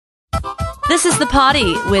This is The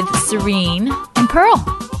Poddy with Serene and Pearl.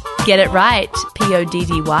 Get it right,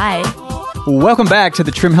 Poddy. Welcome back to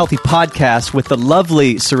the Trim Healthy Podcast with the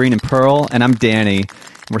lovely Serene and Pearl, and I'm Danny.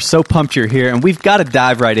 We're so pumped you're here, and we've got to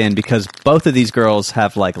dive right in because both of these girls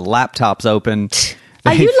have like laptops open.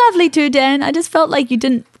 Are you lovely too, Dan? I just felt like you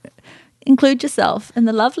didn't include yourself in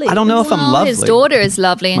the lovely. I don't know if I'm lovely. His daughter is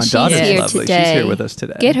lovely, and My she's daughter's here lovely. today. She's here with us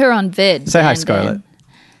today. Get her on vid. Say hi, Dan, Scarlett.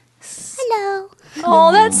 Hello.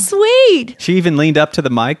 Oh, that's sweet. She even leaned up to the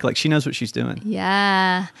mic like she knows what she's doing.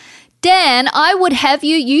 Yeah. Dan, I would have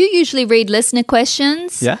you usually read listener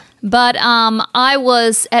questions. Yeah. But I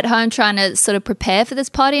was at home trying to sort of prepare for this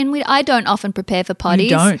potty, and I don't often prepare for potties. You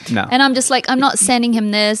don't? No. And I'm just like, I'm not sending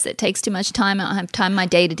him this. It takes too much time. I don't have time in my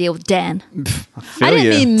day to deal with Dan. Feel I didn't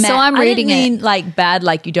you. mean So I'm reading I it. didn't mean like bad,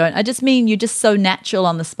 like you don't. I just mean you're just so natural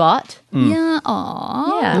on the spot. Yeah.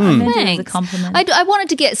 Aw. Yeah, I meant it as a Thanks. compliment. I wanted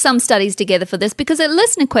to get some studies together for this because a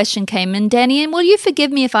listener question came in, Danny, and will you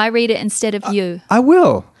forgive me if I read it instead of you? I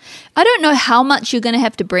will. I don't know how much you're going to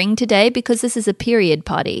have to bring today because this is a period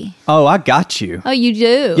potty. Oh, I got you. Oh, you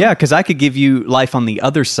do? Yeah, because I could give you life on the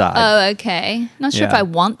other side. Oh, okay. Not sure if Yeah. I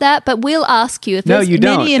want that, but we'll ask you if No, there's you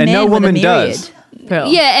don't. Many a And man no with a woman myriad. does.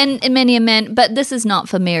 Pearl. Yeah, and many a men, but this is not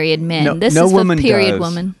for myriad men. No, this no is for woman period does.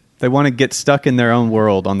 woman. They want to get stuck in their own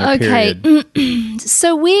world on their Okay. period.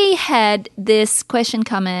 So we had this question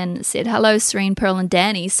come in that said, hello, Serene, Pearl, and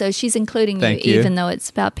Danny. So she's including Thank you, you. even though it's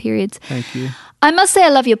about periods. Thank you. I must say I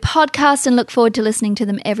love your podcast and look forward to listening to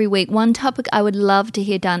them every week. One topic I would love to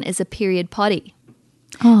hear done is a period potty.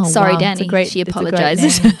 Oh, Sorry, wow. Danny. She it's a great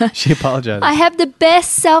apologizes. name. She apologized. I have the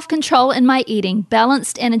best self-control in my eating,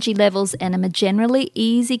 balanced energy levels, and am a generally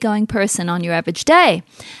easygoing person on your average day.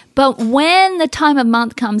 But when the time of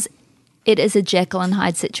month comes, it is a Jekyll and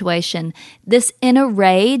Hyde situation. This inner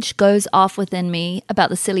rage goes off within me about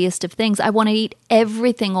the silliest of things. I want to eat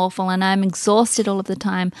everything awful, and I'm exhausted all of the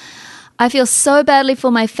time. I feel so badly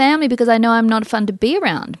for my family because I know I'm not fun to be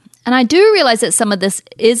around. And I do realize that some of this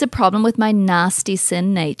is a problem with my nasty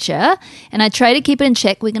sin nature, and I try to keep it in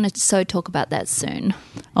check. We're going to talk about that soon.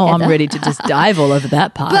 Oh, I'm Heather. ready to just dive all over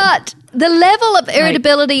that part. But the level of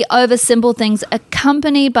irritability over simple things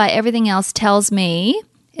accompanied by everything else tells me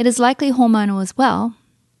it is likely hormonal as well.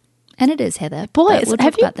 And it is, Heather. Boy, But we'll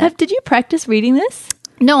talk about that. did you practice reading this?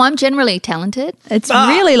 No, I'm generally talented. It's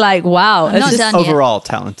really like, wow. I'm It's not just done yet. Overall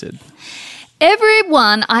talented.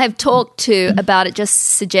 Everyone I have talked to about it just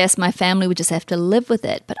suggests my family would just have to live with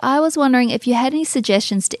it. But I was wondering if you had any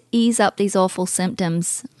suggestions to ease up these awful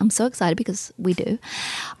symptoms. I'm so excited because we do.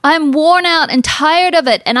 I'm worn out and tired of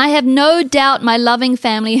it, and I have no doubt my loving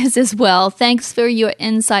family is as well. Thanks for your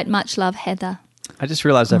insight. Much love, Heather. I just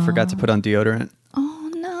realized I forgot to put on deodorant.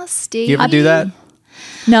 Oh, nasty. You ever do that?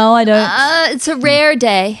 No, I don't. It's a rare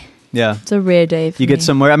day. Yeah. It's a rare day for You me. get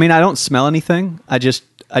somewhere. I mean, I don't smell anything. I just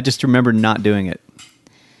remember not doing it.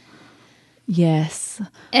 Yes.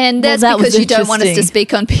 And Well, that's that was because you don't want us to interesting.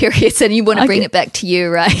 speak on periods and you want to bring Okay. it back to you,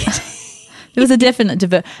 right? There was a definite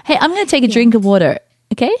Hey, I'm going to take a drink of water.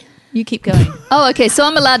 Okay? You keep going. Oh, okay. So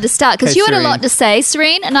I'm allowed to start because Okay, you had a Serene. lot to say,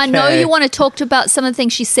 Serene, and I know Okay. you want to talk about some of the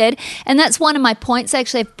things she said, and that's one of my points. I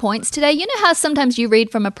actually have points today. You know how sometimes you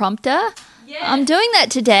read from a prompter? Yeah. I'm doing that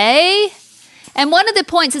today. And one of the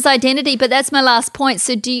points is identity, but that's my last point.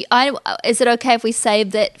 So is it okay if we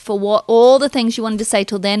save that for all the things you wanted to say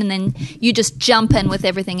till then, and then you just jump in with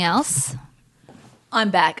everything else? I'm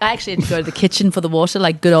back. I actually had to go to the kitchen for the water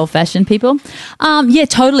like good old-fashioned people. Yeah,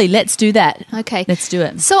 totally. Let's do that. Okay. Let's do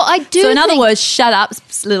it. So I do So in other think- words, shut up,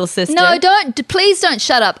 little sister. No, please don't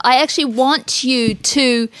shut up. I actually want you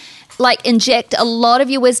to inject a lot of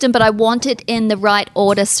your wisdom, but I want it in the right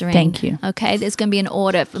order, Serene. Thank you. Okay, there's going to be an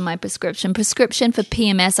order for my prescription. Prescription for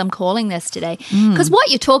PMS, I'm calling this today. Because what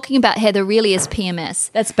you're talking about, Heather, really is PMS.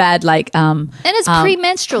 That's bad. And it's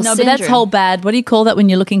premenstrual No, syndrome. but that's whole bad. What do you call that when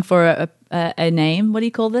you're looking for a name? What do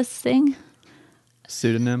you call this thing?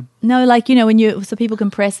 Pseudonym. No, so people can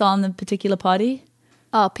press on the particular potty.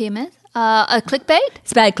 Oh, PMS? A clickbait?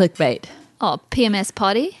 It's bad clickbait. Oh, PMS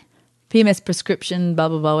potty? PMS prescription, blah,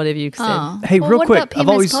 blah, blah, whatever you said. Oh. Hey, real what quick, about PMS I've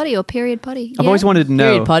always- potty or period potty? I've always wanted to know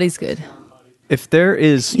Period potty's good. if there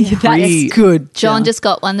is That's good. John just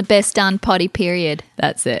got one, the best done potty period.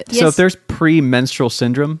 That's it. So Yes. if there's premenstrual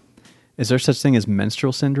syndrome, is there such thing as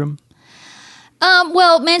menstrual syndrome?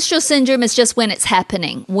 Well, menstrual syndrome is just when it's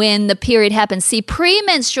happening, when the period happens. See,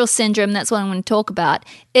 premenstrual syndrome, that's what I'm going to talk about,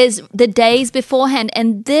 is the days beforehand.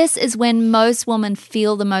 And this is when most women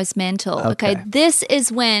feel the most mental. Okay. This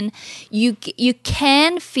is when you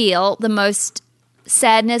can feel the most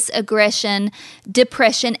sadness, aggression,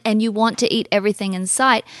 depression, and you want to eat everything in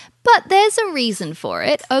sight. But there's a reason for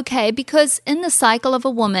it, okay? Because in the cycle of a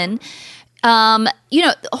woman,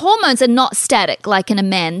 hormones are not static like in a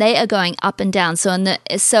man. They are going up and down. So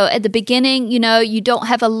at the beginning, you don't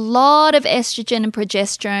have a lot of estrogen and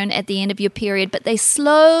progesterone at the end of your period, but they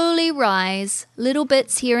slowly rise, little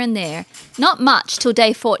bits here and there, not much till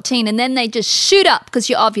day 14, and then they just shoot up because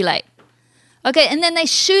you ovulate. Okay, and then they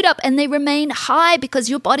shoot up and they remain high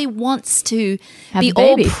because your body wants to be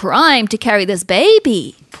all primed to carry this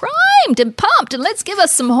baby. Primed and pumped, and let's give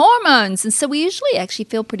us some hormones. And so we usually actually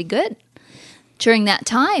feel pretty good during that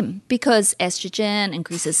time because estrogen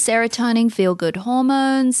increases serotonin, feel-good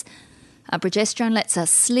hormones. Progesterone lets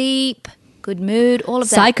us sleep, good mood, all of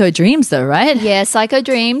that. Psycho dreams though, right? Yeah, psycho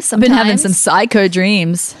dreams sometimes. I've been having some psycho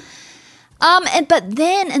dreams. But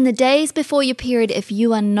then in the days before your period, if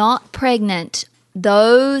you are not pregnant,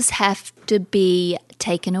 those have to be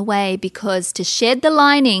taken away because to shed the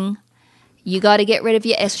lining, you got to get rid of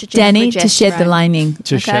your estrogen Danny, and progesterone. to shed the lining.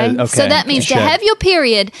 Okay. So that means to have your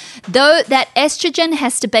period, though that estrogen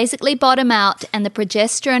has to basically bottom out and the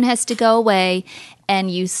progesterone has to go away and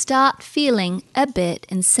you start feeling a bit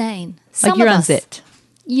insane. Like you're unzipped.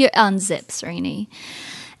 You're unzipped, Srini.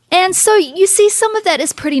 And so you see some of that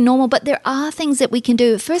is pretty normal, but there are things that we can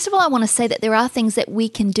do. First of all, I want to say that there are things that we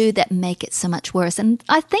can do that make it so much worse. And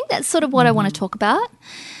I think that's sort of what I want to talk about.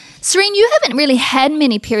 Serene, you haven't really had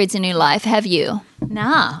many periods in your life, have you?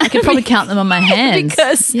 Nah, I could probably count them on my hands.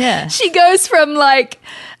 Because she goes from like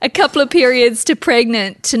a couple of periods to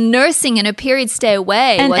pregnant to nursing, and her periods stay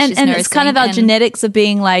away while she's nursing. And it's kind of our genetics of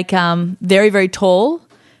being like very, very tall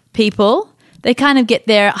people. They kind of get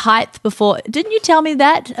their height before. Didn't you tell me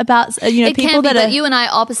that about it people can be, that but are you and I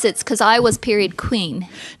are opposites because I was period queen.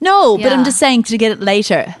 No, but Yeah. I'm just saying to get it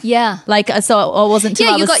later. Yeah. Like so, I wasn't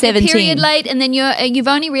until I you was got 17. your period late, and then you've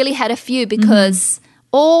only really had a few because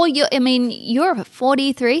you're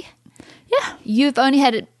 43. Yeah, You've only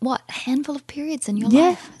had a handful of periods in your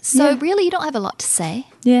life. So really, you don't have a lot to say.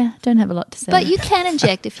 yeah. Don't have a lot to say. But you can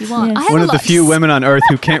inject if you want. Yes. I have One a of the lot to few say. women on earth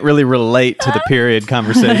who can't really relate to the period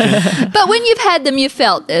conversation. But when you've had them, you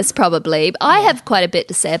felt this probably. I have quite a bit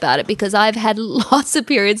to say about it because I've had lots of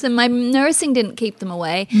periods and my nursing didn't keep them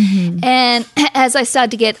away. And as I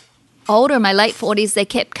started to get older, in my late 40s, they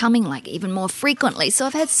kept coming like even more frequently. So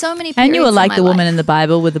I've had so many periods. and you were like in the my woman life. in the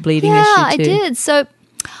Bible with the bleeding issue I too. did. So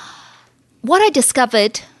what I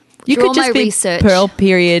discovered You through could all just my be research Pearl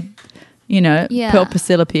period, Yeah. Pearl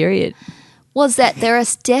Priscilla period. was that there are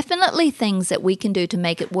definitely things that we can do to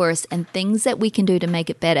make it worse and things that we can do to make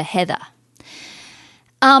it better, Heather.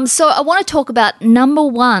 So I want to talk about number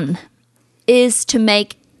one is to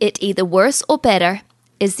make it either worse or better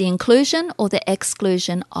is the inclusion or the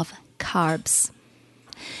exclusion of carbs.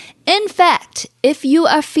 In fact, if you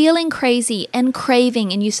are feeling crazy and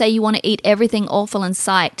craving and you say you want to eat everything awful in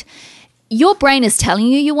sight, your brain is telling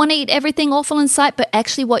you want to eat everything awful in sight, but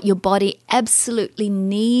actually what your body absolutely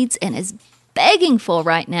needs and is begging for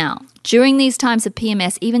right now, during these times of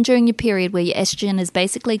PMS, even during your period where your estrogen is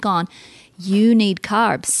basically gone, you need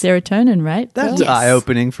carbs. Serotonin, right? That's Yes.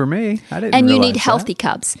 eye-opening for me. I didn't And you realize need healthy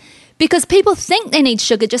carbs. Because people think they need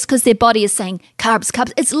sugar just because their body is saying carbs,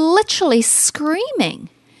 carbs. It's literally screaming.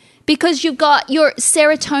 Because you've got your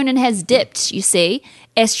serotonin has dipped, you see.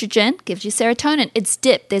 Estrogen gives you serotonin. It's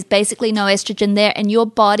dipped. There's basically no estrogen there. And your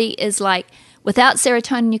body is like, without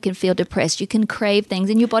serotonin, you can feel depressed. You can crave things.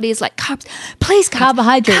 And your body is like, carbs, please, carbs.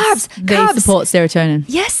 Carbohydrates. They Carbs. support serotonin.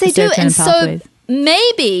 Yes, they The do. serotonin And pathways. so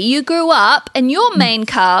maybe you grew up and your main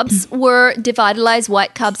carbs were devitalized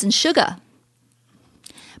white carbs and sugar.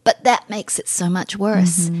 But that makes it so much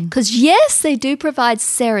worse. Because yes, they do provide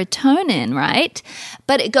serotonin, right?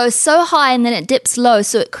 But it goes so high and then it dips low.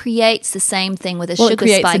 So it creates the same thing with a Well, it sugar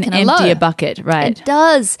creates spike an and a low. emptier bucket, right? It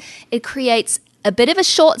does. It creates a bit of a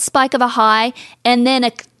short spike of a high and then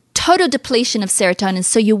a total depletion of serotonin.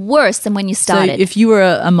 So you're worse than when you started. So if you were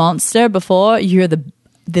a monster before, you're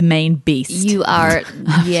the main beast. You are,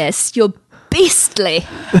 yes, you're beastly.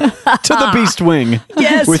 To the beast wing.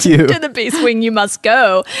 Yes, with you. to the beast wing you must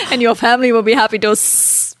go, and your family will be happy to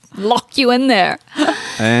lock you in there.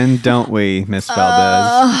 And don't we, Miss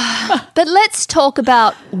Valdez? But let's talk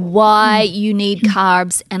about why you need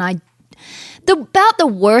carbs, and about the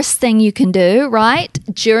worst thing you can do, right,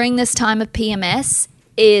 during this time of PMS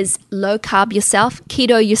is low carb yourself,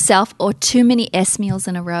 keto yourself, or too many S meals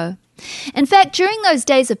in a row. In fact, during those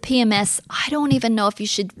days of PMS, I don't even know if you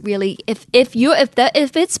should really, if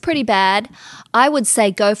it's pretty bad, I would say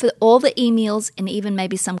go for all the E meals and even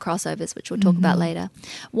maybe some crossovers, which we'll talk about later.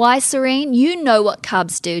 Why, Serene? You know what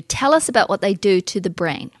carbs do. Tell us about what they do to the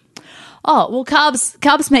brain. oh, well,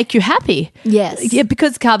 carbs make you happy. Yes. Yeah,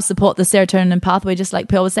 because carbs support the serotonin pathway, just like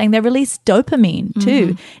Pearl was saying, they release dopamine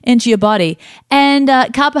too into your body. And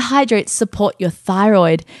carbohydrates support your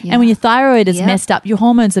thyroid. Yeah. And when your thyroid is Yep. messed up, your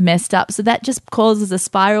hormones are messed up. So that just causes a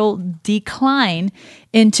spiral decline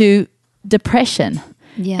into depression.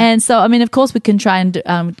 Yeah. And so, I mean, of course, we can try and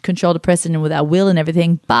control depression with our will and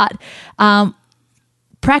everything, but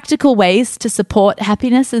practical ways to support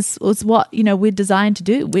happiness is what we're designed to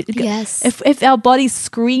do. Yes. If our body's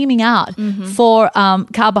screaming out for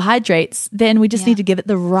carbohydrates, then we just need to give it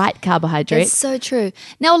the right carbohydrates. It's so true.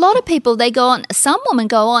 Now, a lot of people, some women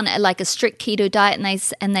go on like a strict keto diet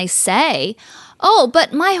and they say, oh,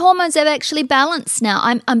 but my hormones have actually balanced now.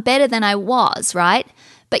 I'm better than I was, right?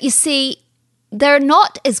 But you see, they're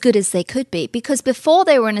not as good as they could be because before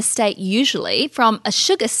they were in a state usually from a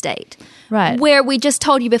sugar state. Right. Where we just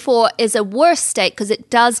told you before is a worse state because it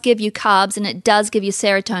does give you carbs and it does give you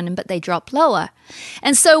serotonin, but they drop lower.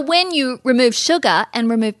 And so when you remove sugar and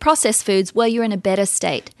remove processed foods, well, you're in a better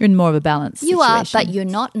state. You're in more of a balance You are, situation. but you're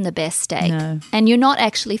not in the best state. No. And you're not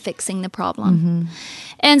actually fixing the problem.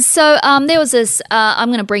 And so there was this, I'm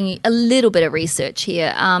going to bring you a little bit of research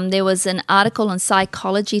here. There was an article in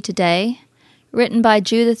Psychology Today written by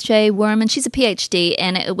Judith J. Werman. She's a PhD,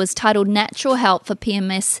 and it was titled Natural Help for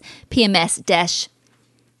PMS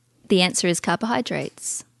the answer is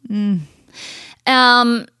carbohydrates.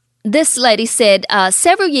 This lady said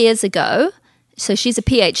several years ago, so she's a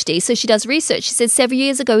PhD, so she does research. She said several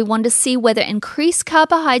years ago we wanted to see whether increased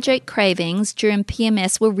carbohydrate cravings during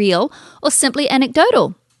PMS were real or simply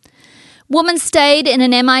anecdotal. Women stayed in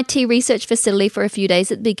an MIT research facility for a few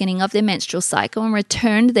days at the beginning of their menstrual cycle and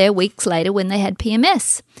returned there weeks later when they had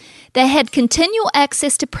PMS. They had continual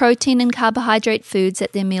access to protein and carbohydrate foods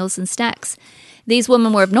at their meals and snacks. These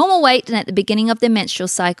women were of normal weight, and at the beginning of their menstrual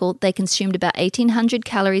cycle, they consumed about 1,800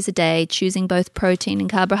 calories a day, choosing both protein and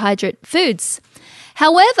carbohydrate foods.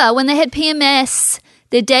 However, when they had PMS,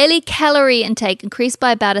 their daily calorie intake increased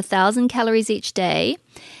by about 1,000 calories each day,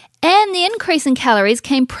 and the increase in calories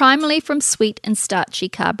came primarily from sweet and starchy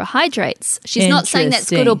carbohydrates. She's not saying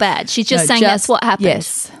that's good or bad. She's just saying that's what happened.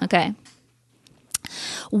 Yes. Okay.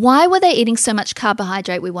 Why were they eating so much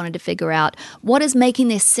carbohydrate? We wanted to figure out what is making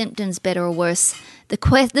their symptoms better or worse.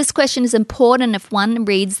 This question is important if one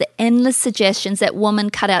reads the endless suggestions that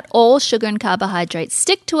women cut out all sugar and carbohydrates,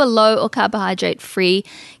 stick to a low or carbohydrate-free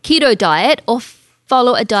keto diet, or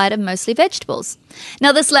follow a diet of mostly vegetables.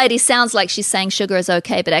 Now, this lady sounds like she's saying sugar is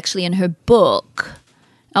okay, but actually in her book,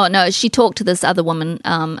 she talked to this other woman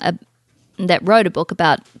that wrote a book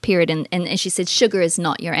about period, and she said sugar is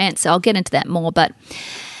not your answer. I'll get into that more, but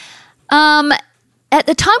at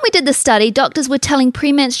the time we did the study, doctors were telling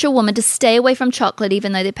premenstrual women to stay away from chocolate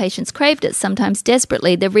even though their patients craved it, sometimes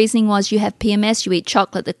desperately. The reasoning was you have PMS, you eat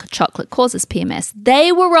chocolate, the chocolate causes PMS.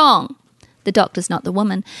 They were wrong. The doctors, not the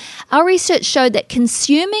woman. Our research showed that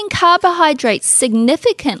consuming carbohydrates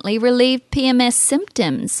significantly relieved PMS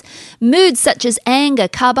symptoms. Moods such as anger,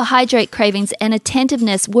 carbohydrate cravings, and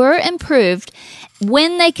attentiveness were improved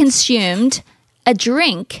when they consumed a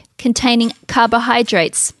drink containing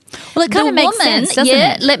carbohydrates. Well, it kind of makes sense, doesn't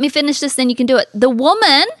it? Let me finish this, then you can do it. The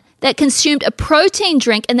woman that consumed a protein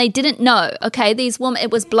drink, and they didn't know, okay, these women, it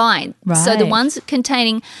was blind. Right. So the ones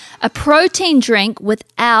containing a protein drink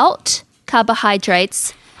without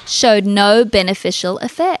carbohydrates showed no beneficial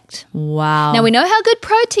effect. Wow. Now, we know how good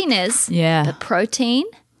protein is. Yeah. But protein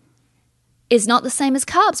is not the same as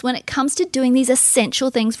carbs when it comes to doing these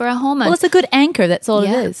essential things for our hormones. Well, it's a good anchor. That's all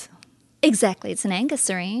Yeah. it is. Exactly. It's an anchor,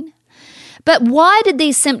 Serene. But why did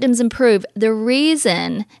these symptoms improve? The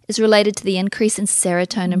reason is related to the increase in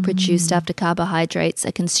serotonin produced after carbohydrates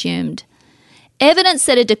are consumed. Evidence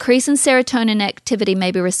that a decrease in serotonin activity may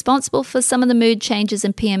be responsible for some of the mood changes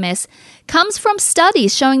in PMS comes from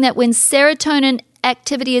studies showing that when serotonin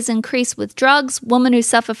activity is increased with drugs, women who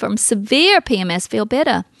suffer from severe PMS feel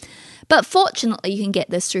better. But fortunately, you can get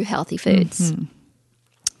this through healthy foods.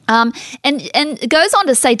 And it goes on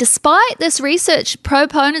to say, despite this research,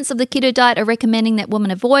 proponents of the keto diet are recommending that women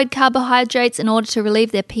avoid carbohydrates in order to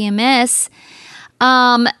relieve their PMS.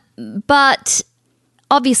 But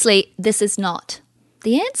obviously, this is not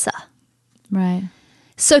the answer. Right.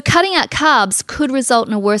 So cutting out carbs could result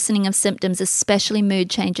in a worsening of symptoms, especially mood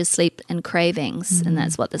changes, sleep, and cravings. And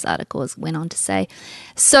that's what this article went on to say.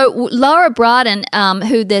 So Laura Braden,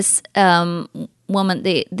 who this woman,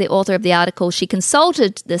 the author of the article, she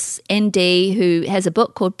consulted this ND who has a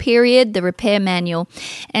book called Period, the Repair Manual.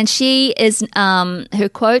 And she is, her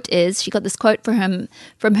quote is, she got this quote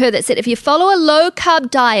from her that said, if you follow a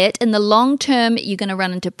low-carb diet in the long term, you're going to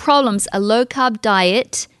run into problems. A low-carb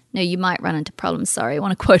diet No, you might run into problems. Sorry, I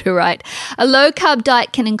want to quote her right. A low-carb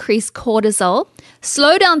diet can increase cortisol,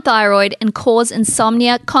 slow down thyroid, and cause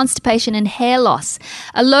insomnia, constipation, and hair loss.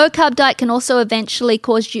 A low-carb diet can also eventually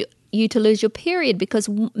cause you to lose your period because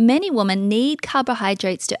many women need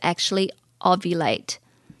carbohydrates to actually ovulate.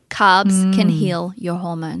 Carbs can heal your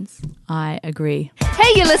hormones. I agree.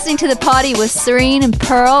 Hey, you're listening to The Poddy with Serene and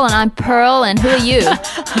Pearl, and I'm Pearl, and who are you?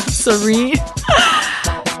 Serene.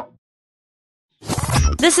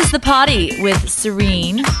 This is The Poddy with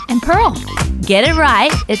Serene And Pearl. Get it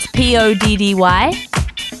right. It's Poddy.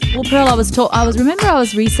 Well, Pearl, I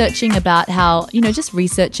was researching about how, just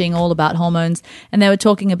researching all about hormones, and they were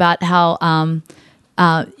talking about how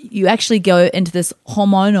you actually go into this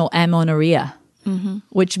hormonal amenorrhea. Mm-hmm.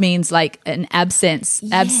 Which means like an absence.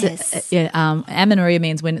 Yes. Amenorrhea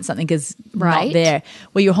means when something is Right. not there,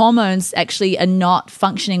 where your hormones actually are not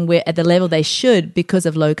functioning at the level they should because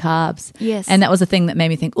of low carbs. Yes. And that was the thing that made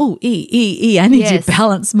me think, I need Yes. to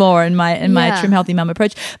balance more in my Yeah. Trim Healthy Mum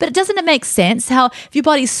approach. But doesn't it make sense how if your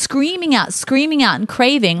body's screaming out and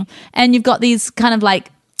craving, and you've got these kind of like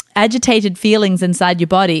agitated feelings inside your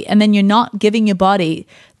body, and then you're not giving your body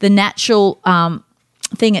the natural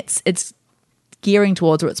thing it's gearing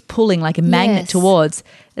towards, or it's pulling like a magnet Yes. towards,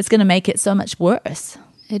 it's going to make it so much worse.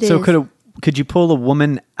 It So is. could you pull a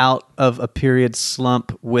woman out of a period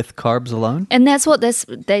slump with carbs alone? And that's what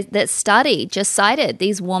that study just cited.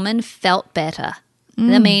 These women felt better.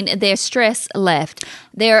 I mean, their stress left,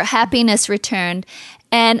 their happiness returned.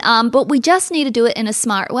 And but we just need to do it in a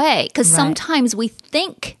smart way, because Right. sometimes we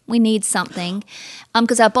think we need something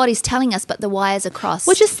because our body's telling us, but the wires are crossed.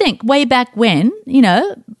 Well, just think way back when,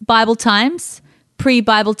 Bible times,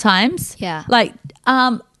 pre-Bible times. Yeah. Like,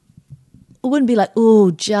 it wouldn't be like,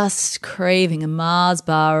 just craving a Mars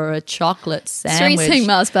bar or a chocolate Serene's sandwich. saying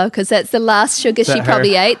Mars bar because that's the last sugar she that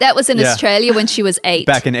probably her? ate. That was in Yeah. Australia when she was 8.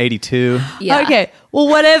 Back in 82. Yeah. Okay, well,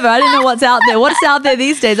 whatever. I don't know what's out there. What's out there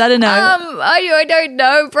these days? I don't know. I don't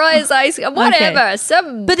know. Brian's ice cream. Whatever. Okay.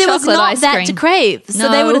 Some But there was chocolate not ice that cream. to crave. So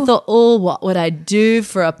they No. would have thought, what would I do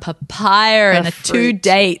for a papaya and a 2 fruit.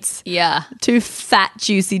 dates? Yeah. 2 fat,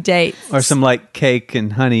 juicy dates. Or some like cake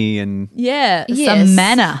and honey and Yeah, Yes. some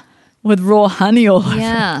manna with raw honey all over.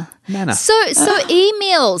 Yeah. manna. So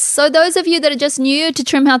e-meals. So those of you that are just new to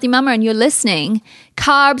Trim Healthy Mama and you're listening,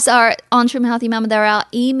 carbs are on Trim Healthy Mama. They're our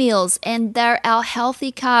e-meals and they're our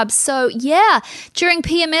healthy carbs. So yeah, during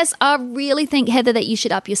PMS, I really think, Heather, that you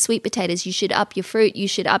should up your sweet potatoes. You should up your fruit. You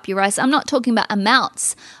should up your rice. I'm not talking about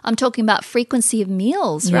amounts. I'm talking about frequency of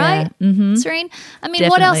meals, Yeah. right? Mm-hmm. Serene? I mean,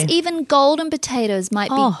 what else? Definitely. Even golden potatoes might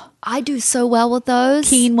be. Oh. I do so well with those.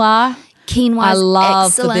 Quinoa. Quinoa I is love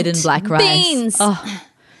excellent. forbidden black rice. Beans. Oh,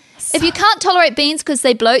 If you can't tolerate beans because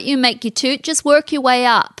they bloat you and make you toot, just work your way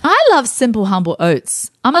up. I love simple, humble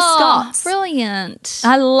oats. I'm a Scots. Brilliant.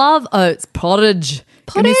 I love oats. Porridge.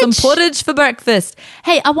 Give me some Porridge. porridge for breakfast.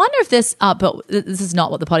 Hey, I wonder if this, but this is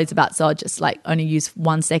not what the potty's about, so I'll just only use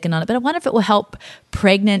 1 second on it. But I wonder if it will help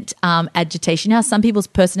pregnant agitation. How some people's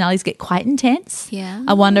personalities get quite intense. Yeah.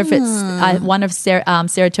 I wonder if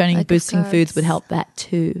serotonin Like boosting carbs. foods would help that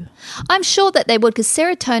too. I'm sure that they would because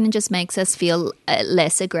serotonin just makes us feel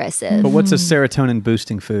less aggressive. But what's a serotonin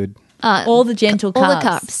boosting food? All the gentle carbs. all the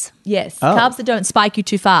carbs. Yes. Oh. Carbs that don't spike you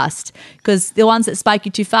too fast, because the ones that spike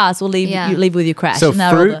you too fast will leave Yeah. you leave with your crash. So and they're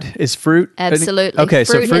all fruit is fruit? Absolutely. Okay,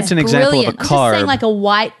 so Fruit fruit's is an example brilliant. of a I'm I'm carb. just saying, like a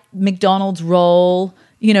white McDonald's roll,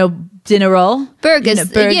 dinner roll. Burgers.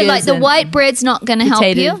 Burgers Yeah, like the and white bread's not going to help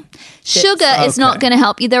potato you. Sugar is not Okay. going to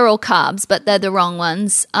help you. They're all carbs, but they're the wrong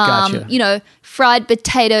ones. Gotcha. Fried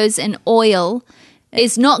potatoes and oil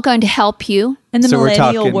is not going to help you. In the So we're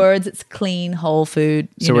millennial talking- words, it's clean, whole food.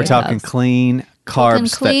 So we're talking carbs. clean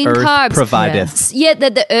carbs Clean that earth carbs. provideth. Yeah,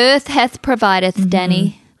 that the earth hath provideth,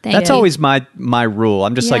 Danny. Thank That's you. always my rule.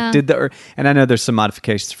 I'm just Yeah. like, did the earth, and I know there's some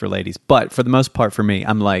modifications for ladies, but for the most part for me,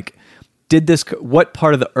 I'm like, what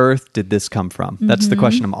part of the earth did this come from? That's the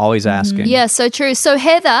question I'm always asking. Yeah, so true. So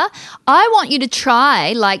Heather, I want you to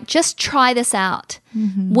try, just try this out.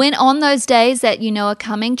 When on those days that are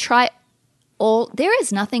coming, try there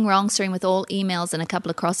is nothing wrong, Serene, with all emails and a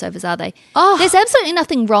couple of crossovers, are they? Oh. There's absolutely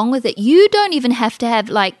nothing wrong with it. You don't even have to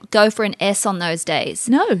have go for an S on those days.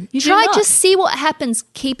 No, you do Try not. just see what happens,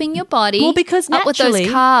 keeping your body Well, because up with naturally,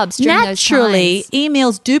 those carbs during naturally, those times.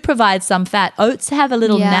 e-meals do provide some fat. Oats have a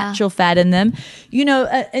little Yeah. natural fat in them,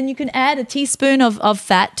 and you can add a teaspoon of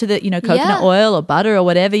fat to the coconut Yeah. oil or butter or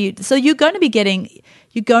whatever. So you're going to be getting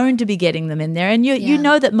them in there, and you Yeah.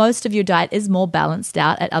 know that most of your diet is more balanced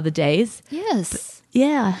out at other days. Yes.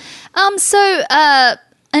 Yeah.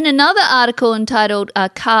 In another article entitled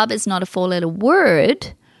 "Carb is not a 4-letter word,"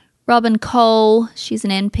 Robin Cole, she's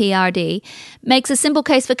an NPRD, makes a simple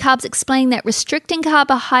case for carbs, explaining that restricting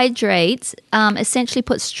carbohydrates essentially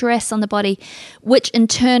puts stress on the body, which in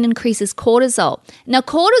turn increases cortisol. Now,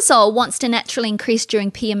 cortisol wants to naturally increase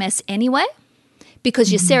during PMS anyway,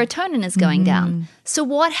 because your serotonin is going down. So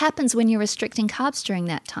what happens when you're restricting carbs during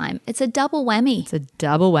that time? It's a double whammy. It's a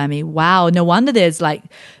double whammy. Wow. No wonder there's like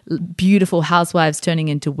beautiful housewives turning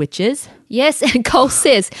into witches. Yes, and Cole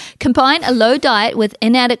says, combine a low diet with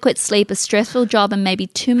inadequate sleep, a stressful job, and maybe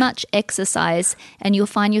too much exercise, and you'll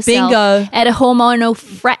find yourself Bingo. at a hormonal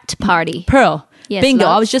frat party. Pearl. Yes, Bingo.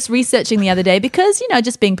 love. I was just researching the other day because,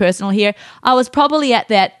 just being personal here, I was probably at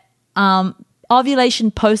that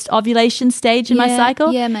ovulation, post-ovulation stage in my Yeah,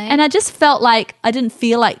 cycle. yeah, mate. And I just felt like I didn't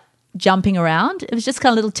feel like jumping around. It was just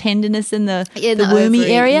kind of a little tenderness in the In the the womby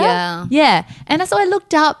ovary, area. yeah. Yeah. And so I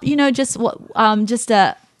looked up,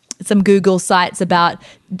 some Google sites about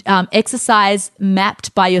exercise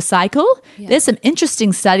mapped by your cycle. Yeah. There's some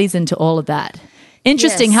interesting studies into all of that.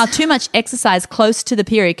 Interesting Yes. how too much exercise close to the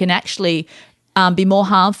period can actually be more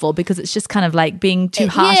harmful because it's just kind of like being too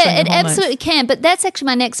harsh on your it hormones. absolutely can. But that's actually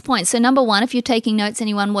my next point. So number one, if you're taking notes,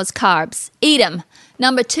 anyone, was carbs. Eat them.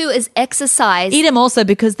 Number two is exercise. Eat them also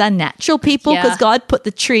because they're natural people, because Yeah. God put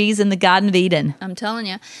the trees in the Garden of Eden. I'm telling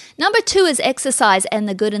you. Number two is exercise, and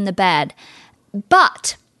the good and the bad.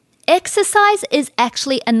 But exercise is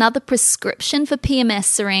actually another prescription for PMS,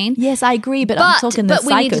 Serene. Yes, I agree, but I'm talking the but we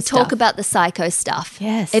psycho need to stuff. talk about the psycho stuff.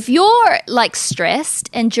 Yes. If you're like stressed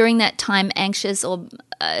and during that time anxious or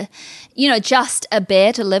just a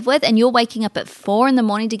bear to live with, and you're waking up at 4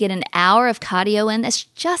 a.m. to get an hour of cardio in, that's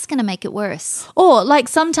just going to make it worse. Or like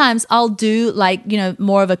sometimes I'll do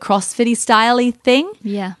more of a CrossFit-y style-y thing.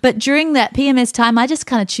 Yeah. But during that PMS time, I just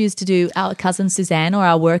kind of choose to do our cousin Suzanne or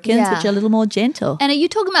our work-ins, Yeah. which are a little more gentle. And are you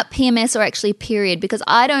talking about PMS or actually period? Because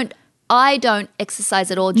I don't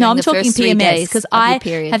exercise at all during No, I'm the talking first 3 PMS days because of your I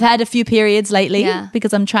period. have had a few periods lately Yeah.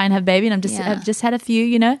 because I'm trying to have a baby, and Yeah. I've just had a few,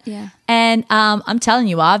 Yeah. And I'm telling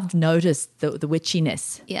you, I've noticed the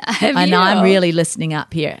witchiness. Yeah. And I'm really listening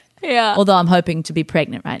up here. Yeah. Although I'm hoping to be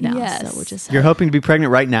pregnant right now. Yes. So we'll just You're hoping to be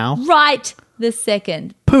pregnant right now? right this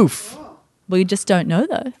second. Poof. We just don't know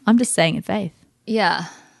though. I'm just saying in faith. Yeah.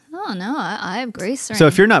 Oh, no, I agree, Serene. So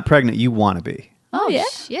if you're not pregnant, you want to be. Oh, yeah.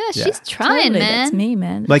 Yeah, she's trying, Totally. man. That's me,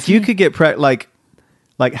 man. Like you could get like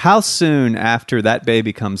how soon after that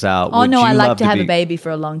baby comes out? Oh would no, you I like love to have be- a baby for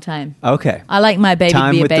a long time. Okay. I like my baby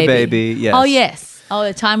Time to be with a the baby. baby, yes. Oh yes. Oh,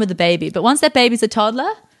 the time with the baby. But once that baby's a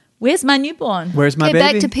toddler, where's my newborn? Where's my Get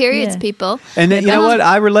baby? back to periods, Yeah. people. And then, you know what?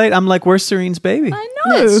 I relate. I'm like, where's Serene's baby? I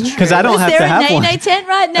know. That's true. 'Cause I don't Is have there to a have one. nay tent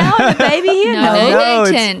right now and a baby here? No, I no, know,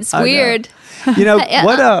 it's, it's- I know. weird. You know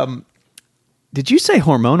what? Did you say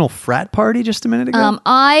hormonal frat party just a minute ago?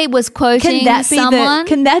 I was quoting Can that be someone.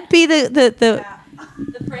 Can that be the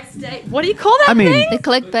press date? What do you call that I mean- thing? the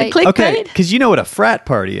clickbait. click- Okay, clickbait? because you know what a frat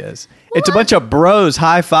party is. It's a bunch of bros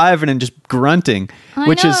high-fiving and just grunting, I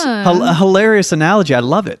which is know. a hilarious analogy. I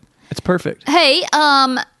love it. It's perfect. Hey,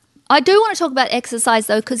 I do want to talk about exercise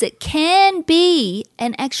though, because it can be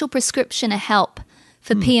an actual prescription of help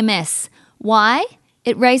for PMS. Why?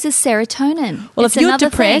 It raises serotonin. Well, It's if you're another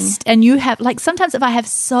depressed thing. and you have, like, sometimes if I have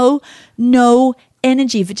no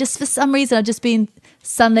energy, for some reason I've just been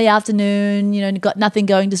Sunday afternoon, and got nothing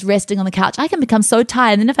going, just resting on the couch, I can become so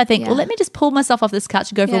tired. And then if I think, Yeah. well, let me just pull myself off this couch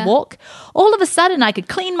and go for Yeah. a walk, all of a sudden I could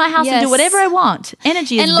clean my house and do Yes. whatever I want.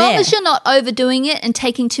 Energy is And long there. as you're not overdoing it and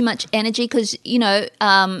taking too much energy, because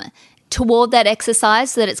toward that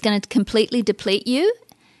exercise, so that it's going to completely deplete you.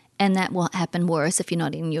 And that will happen worse if you're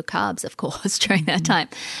not eating your carbs, of course, during that time.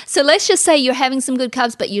 So let's just say you're having some good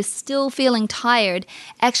carbs, but you're still feeling tired.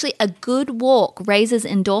 Actually, a good walk raises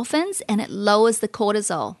endorphins and it lowers the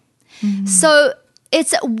cortisol. So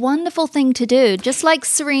it's a wonderful thing to do. Just like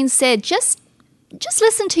Serene said, just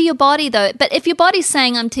listen to your body though. But if your body's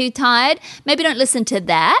saying I'm too tired, maybe don't listen to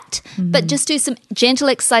that, but just do some gentle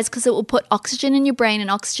exercise, because it will put oxygen in your brain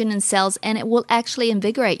and oxygen in cells, and it will actually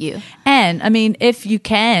invigorate you. And I mean, if you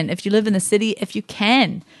live in the city, if you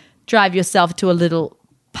can drive yourself to a little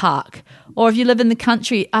park, or if you live in the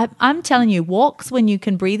country, I'm telling you, walks when you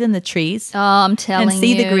can breathe in the trees. Oh, I'm telling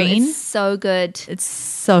see you. the green. It's so good. It's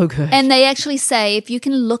so good. And they actually say if you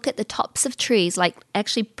can look at the tops of trees, like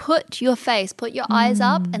actually put your eyes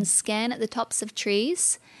up and scan at the tops of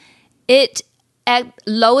trees, it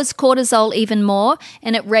lowers cortisol even more,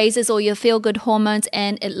 and it raises all your feel-good hormones,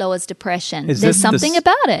 and it lowers depression. There's something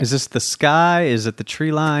about it. Is this the sky? Is it the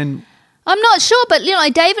tree line? I'm not sure, but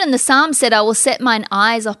David in the Psalm said, I will set mine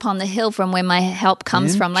eyes upon the hill from where my help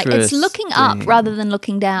comes from. Like, it's looking up rather than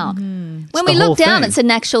looking down. When we look down, it's an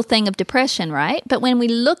actual thing of depression, right? But when we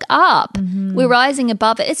look up, we're rising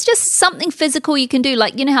above it. It's just something physical you can do.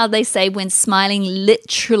 Like, you know how they say when smiling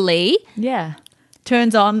literally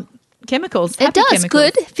turns on chemicals. It does.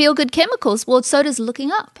 Chemicals. Good, feel-good chemicals. Well, so does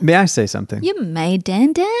looking up. May I say something? You may,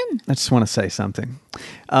 Dan. I just want to say something.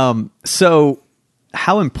 So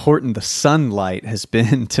how important the sunlight has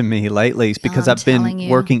been to me lately is because I've been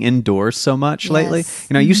working indoors so much lately.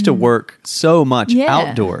 I used to work so much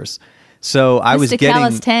outdoors. So I was getting...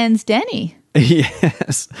 Callous Tans Danny.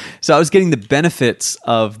 Yes. So I was getting the benefits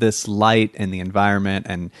of this light and the environment,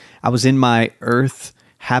 and I was in my earth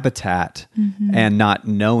habitat and not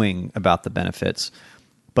knowing about the benefits.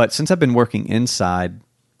 But since I've been working inside,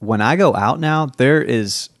 when I go out now, there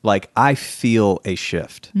is I feel a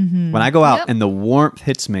shift. When I go out and the warmth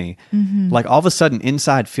hits me, all of a sudden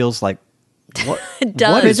inside feels like, what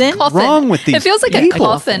is wrong with these people? It feels like a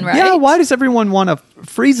coffin, right? Yeah, why does everyone want to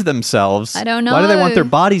freeze themselves? I don't know. Why do they want their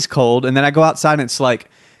bodies cold? And then I go outside and it's like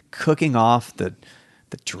cooking off the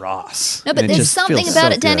dross. No, but there's something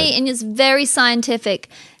about it, Danny, and it's very scientific.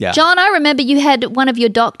 Yeah. John, I remember you had one of your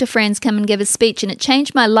doctor friends come and give a speech, and it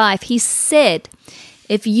changed my life. He said,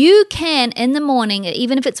 if you can, in the morning,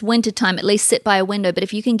 even if it's wintertime, at least sit by a window, but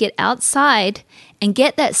if you can get outside and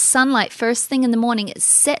get that sunlight first thing in the morning, it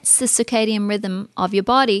sets the circadian rhythm of your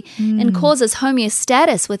body and causes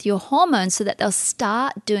homeostasis with your hormones so that they'll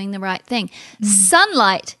start doing the right thing.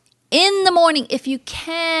 Sunlight in the morning, if you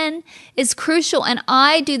can, is crucial. And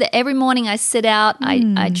I do that every morning. I sit out.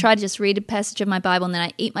 I try to just read a passage of my Bible, and then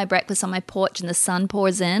I eat my breakfast on my porch, and the sun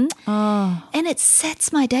pours in. Oh. And it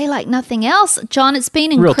sets my day like nothing else. John, it's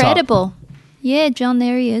been incredible. Yeah, John,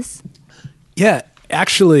 there he is. Yeah,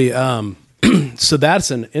 actually, so that's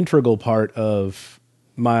an integral part of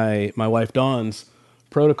my wife Dawn's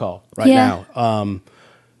protocol right now.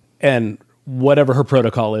 And whatever her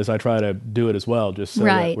protocol is, I try to do it as well, just so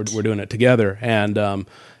that we're doing it together. And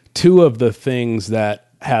two of the things that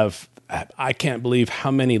I can't believe how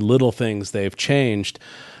many little things they've changed,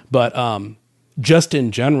 but just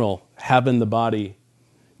in general, having the body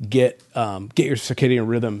get your circadian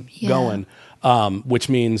rhythm going, which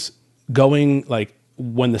means going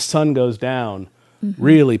when the sun goes down,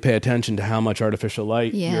 really pay attention to how much artificial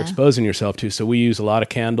light you're exposing yourself to. So we use a lot of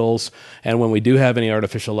candles, and when we do have any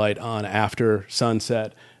artificial light on after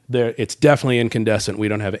sunset, it's definitely incandescent. We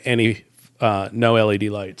don't have any no LED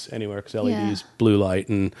lights anywhere because LED is blue light,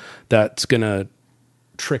 and that's gonna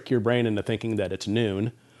trick your brain into thinking that it's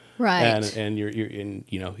noon, right? And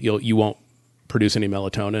you won't produce any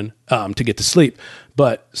melatonin to get to sleep.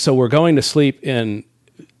 But so we're going to sleep in.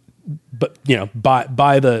 But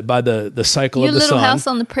by the cycle of the sun, your little house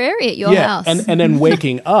on the prairie at your house, and then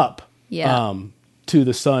waking up to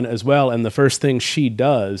the sun as well. And the first thing she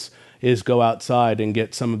does is go outside and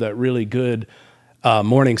get some of that really good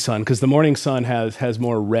morning sun, because the morning sun has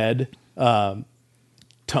more red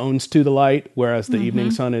tones to the light, whereas the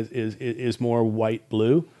evening sun is more white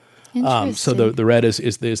blue. So the red is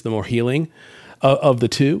the more healing of the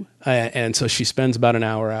two, and so she spends about an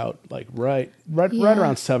hour out, right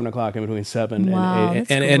around 7 o'clock, in between 7 and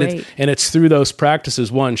 8, and it's through those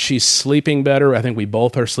practices. One, she's sleeping better. I think we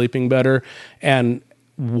both are sleeping better, and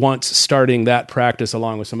once starting that practice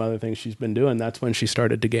along with some other things she's been doing, that's when she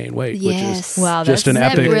started to gain weight, which is just an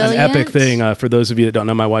epic thing. For those of you that don't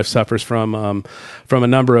know, my wife suffers from a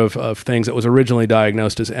number of things that was originally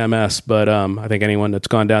diagnosed as MS, but I think anyone that's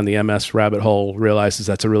gone down the MS rabbit hole realizes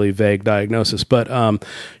that's a really vague diagnosis. But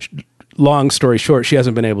long story short, she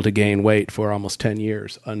hasn't been able to gain weight for almost 10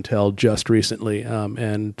 years until just recently.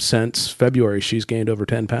 And since February, she's gained over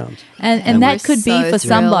 10 pounds. And that could be for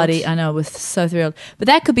somebody, I know, we're so thrilled, but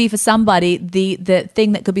that could be for somebody the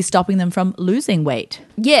thing that could be stopping them from losing weight.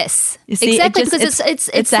 Yes, you see, exactly, because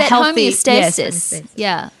it's that healthy homeostasis.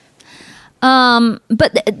 Yeah.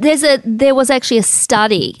 But there was actually a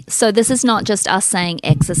study. So this is not just us saying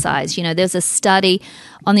exercise. There's a study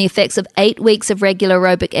on the effects of 8 weeks of regular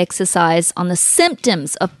aerobic exercise on the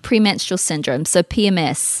symptoms of premenstrual syndrome, so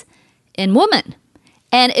PMS, in women.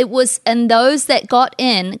 And those that got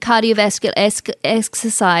in cardiovascular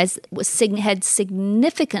exercise had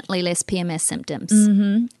significantly less PMS symptoms.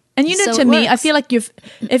 Mm-hmm. And to me, I feel like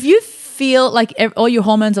if you feel like all your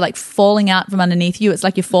hormones are falling out from underneath you, it's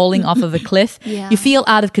like you're falling off of a cliff. You feel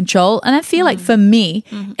out of control. And I feel like for me,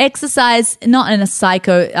 exercise, not in a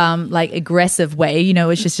psycho aggressive way,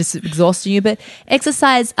 it's just exhausting you, but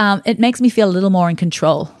exercise, it makes me feel a little more in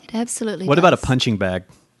control. It absolutely What does. about a punching bag?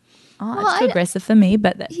 It's too aggressive for me,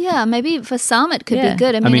 but yeah, maybe for some it could be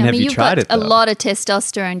good. I mean, have you you've tried got it, though? a lot of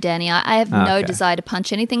testosterone, Danny. I have no desire to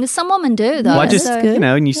punch anything. Some women do, though. Well, I just, that's good.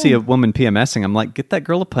 and you see a woman PMSing, I'm like, get that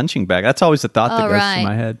girl a punching bag. That's always the thought that goes through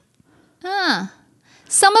my head.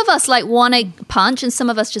 Some of us want to punch, and some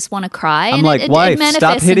of us just want to cry. I'm and like, it wife, manifests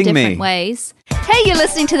stop hitting in different me. ways. Hey, you're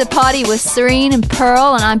listening to The Poddy with Serene and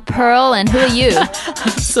Pearl, and I'm Pearl, and who are you?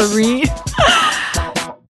 Serene.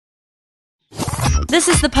 This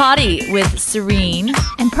is The Poddy with Serene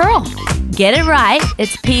And Pearl. Get it right.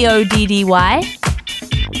 It's Poddy.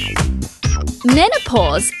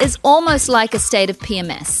 Menopause is almost like a state of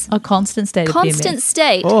PMS. A constant state of Constant PMS.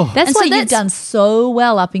 state. That's And why so you've done so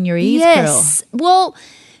well up in your ears, Yes. Well,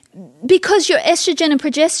 because your estrogen and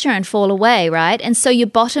progesterone fall away, right? And so you're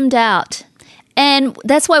bottomed out. And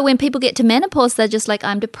that's why when people get to menopause, they're just like,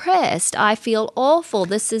 I'm depressed. I feel awful.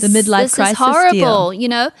 This is The midlife this crisis is horrible, deal. you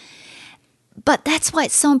know? But that's why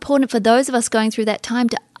it's so important for those of us going through that time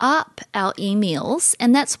to up our emails.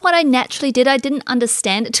 And that's what I naturally did. I didn't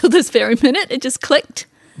understand it till this very minute. It just clicked.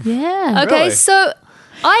 Girl. Yeah. Okay, Really? so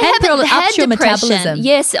I And haven't it had ups your depression. metabolism.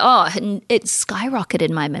 Yes, and it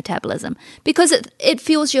skyrocketed my metabolism because it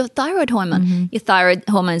fuels your thyroid hormone. Mm-hmm. Your thyroid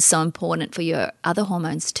hormone is so important for your other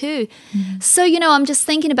hormones too. So, I'm just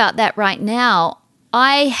thinking about that right now.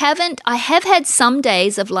 I have had some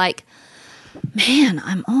days of like, man,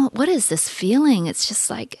 what is this feeling? It's just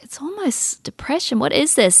like, it's almost depression. What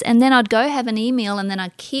is this? And then I'd go have an email and then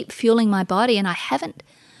I'd keep fueling my body and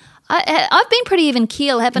I've been pretty even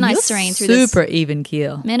keel, haven't I, You're Serene, through this super even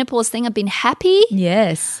keel. menopause thing. I've been happy,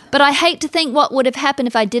 Yes. but I hate to think what would have happened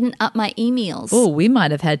if I didn't up my emails. Oh, we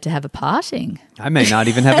might have had to have a parting. I may not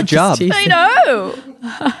even have a job. I know.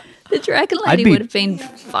 The dragon lady be- would have been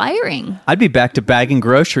firing. I'd be back to bagging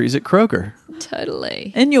groceries at Kroger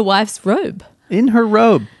Totally. In your wife's robe. in her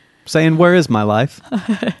robe, saying, "Where is my life?"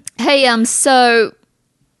 Hey, so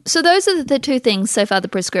those are the two things so far. The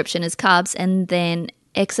prescription is carbs and then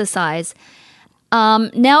exercise.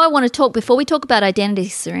 Now I want to talk, before we talk about identity,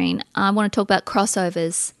 Serene, I want to talk about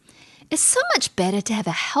crossovers. It's so much better to have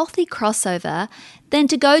a healthy crossover than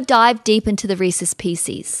to go dive deep into the Reese's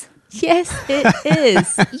Pieces. Yes, it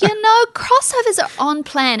is. Crossovers are on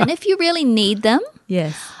plan, and if you really need them,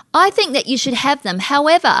 Yes. I think that you should have them.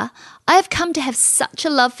 However, I have come to have such a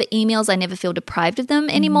love for emails. I never feel deprived of them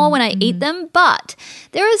anymore when I eat them, but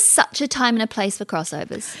there is such a time and a place for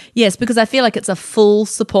crossovers. Yes, because I feel like it's a full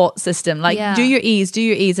support system. Like, Yeah. do your E's,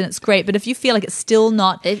 and it's great. But if you feel like it's still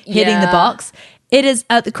not hitting the yeah. box, it is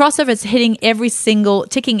the crossover is ticking every single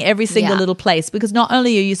Yeah. little place, because not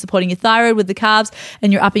only are you supporting your thyroid with the carbs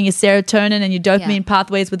and you're upping your serotonin and your dopamine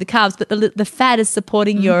pathways with the carbs, but the fat is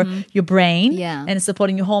supporting your brain Yeah. and it's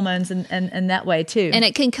supporting your hormones and that way too. And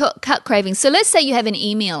it can cut cravings. So let's say you have an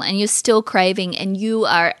email and you're still craving and you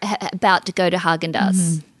are about to go to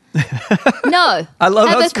Haagen-Dazs. No. I love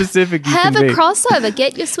Have how a- specific you Have can a be. crossover.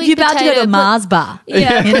 Get your sweet you're about to potato. go to a put- Mars bar.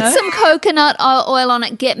 Yeah, You put know? some coconut oil on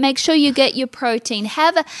it. Make sure you get your protein.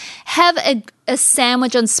 Have a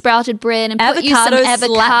sandwich on sprouted bread and put you some Avocado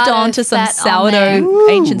avocado slapped onto some fat on there. sourdough,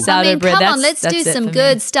 ancient sourdough bread. Come That's, on, let's that's do it some for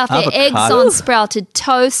good me. stuff. Your eggs Avocado. on sprouted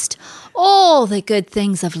toast. All the good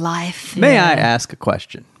things of life. May I ask a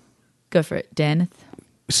question? Go for it, Dan.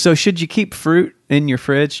 So, should you keep fruit in your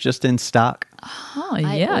fridge just in stock, Oh,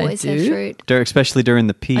 I yeah, always have do. fruit. especially during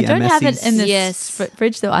the PMS? I don't have it in the Yes.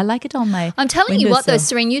 fridge though. I like it on my. I'm telling you what, though, windowsill.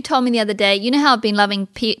 Serene, you told me the other day, you know how I've been loving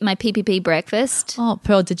my PPP breakfast? Oh,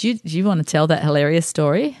 Pearl, do you want to tell that hilarious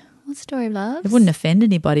story? What story, love? It wouldn't offend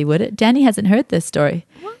anybody, would it? Danny hasn't heard this story.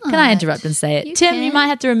 Can I interrupt and say it? You Tim, can. you might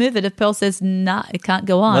have to remove it if Pearl says, nah, it can't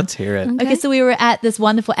go on. Let's hear it. Okay, so we were at this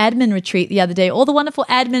wonderful admin retreat the other day. All the wonderful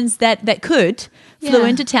admins that could flew Yeah.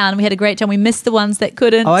 into town. We had a great time. We missed the ones that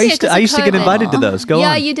couldn't. Oh, I Yeah, used to 'cause of get COVID. invited to those. Go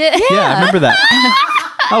Yeah, on. you did. Yeah, I remember that.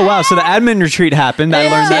 Oh, wow. So the admin retreat happened. I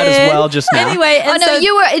learned that as well just now. Anyway, Oh, and no, so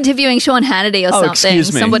you were interviewing Sean Hannity or something.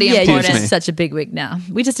 excuse me. Somebody yeah, you're Excuse important. me. just such a big wig now.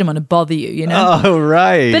 We just didn't want to bother you, you know? Oh,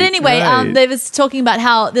 right. But anyway, right. they was talking about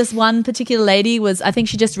how this one particular lady was, I think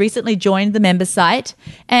she just recently joined the member site,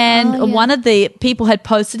 and one of the people had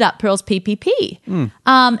posted up Pearl's PPP.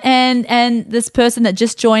 And this person that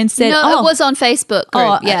just joined said, No, oh, it was on Facebook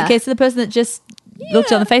group. Yeah. okay, so the person that just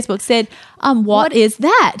looked on the Facebook said, what is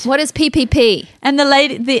that? What is PPP? And the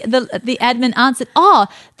lady, the admin answered, oh,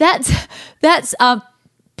 that's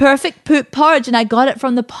perfect poop porridge, and I got it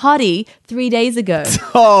from the Poddy 3 days ago.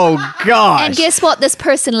 Oh, gosh. And guess what? This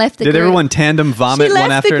person left the Did group. everyone tandem vomit She one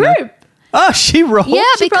left after the another? group. Oh, she rolled. Yeah,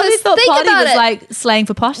 She probably because thought think Poddy about was it. like slang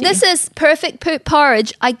for potty. This is perfect poop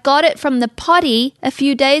porridge. I got it from the potty a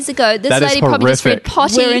few days ago. This That is lady probably just read horrific.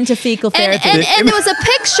 potty. We're into fecal therapy. And there was a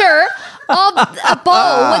picture a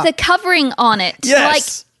bowl with a covering on it.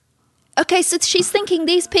 Yes. Okay, so she's thinking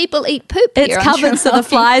these people eat poop here. It's covered so the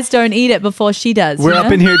flies don't eat it before she does. We're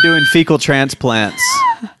up in here doing fecal transplants.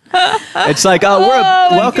 It's like,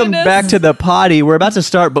 welcome goodness. back to the potty. We're about to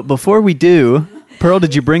start, but before we do, Pearl,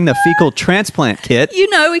 did you bring the fecal transplant kit? You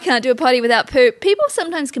know we can't do a potty without poop. People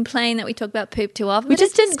sometimes complain that we talk about poop too often. We but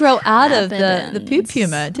just it didn't grow out of the happens. poop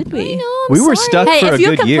humor, did we? I know, We were sorry. stuck Hey, for if a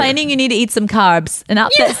you're good year. complaining, you need to eat some carbs and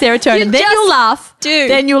up that you serotonin. Then just you'll laugh. do.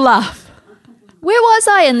 Then you'll laugh. Where was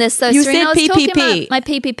I in this though? You Serena? said I was talking PPP. about my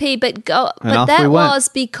PPP, but off that we went. was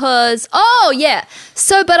because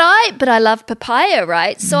So, but I love papaya,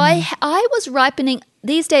 right? So I was ripening.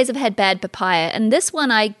 These days I've had bad papaya, and this one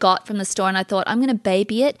I got from the store, and I thought I'm going to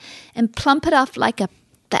baby it and plump it off like a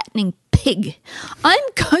fattening pig. I'm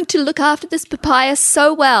going to look after this papaya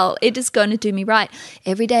so well. It is going to do me right.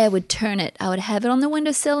 Every day I would turn it. I would have it on the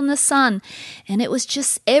windowsill in the sun. And it was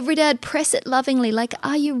just every day I'd press it lovingly like,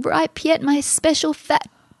 are you ripe yet, my special fat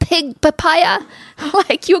pig papaya?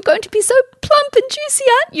 Like, you're going to be so plump and juicy,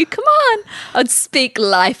 aren't you? Come on. I'd speak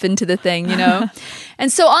life into the thing, you know.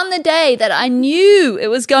 And so on the day that I knew it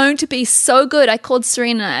was going to be so good, I called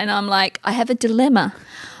Serena and I'm like, I have a dilemma.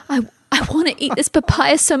 I want to eat this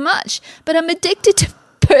papaya so much, but I'm addicted to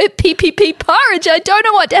PPP porridge. I don't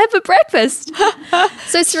know what to have for breakfast.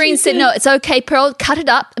 So Serena said, no, it's okay, Pearl. Cut it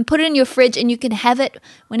up and put it in your fridge and you can have it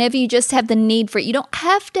whenever you just have the need for it. You don't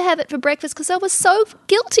have to have it for breakfast because I was so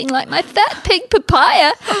guilty, like my fat pig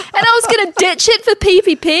papaya, and I was going to ditch it for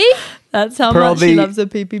PPP. That's how Pearl, much she loves a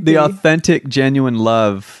PPP. The authentic, genuine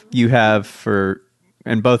love you have for,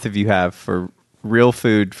 and both of you have for real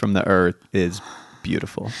food from the earth is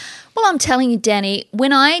beautiful. Well, I'm telling you, Danny,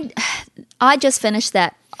 when I just finished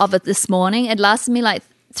that of it this morning. It lasted me like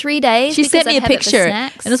 3 days. She sent me a I'd have it for picture, and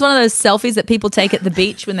snacks. it was one of those selfies that people take at the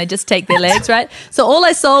beach when they just take their legs, right? So all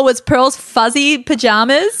I saw was Pearl's fuzzy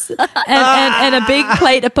pajamas and a big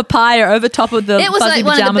plate of papaya over top of the It was fuzzy like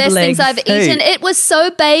one of the pajama best legs. things I've eaten. It was so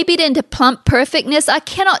babied into plump perfectness. I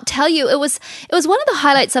cannot tell you. It was one of the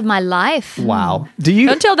highlights of my life. Wow. Do you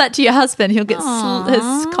Don't tell that to your husband. He'll get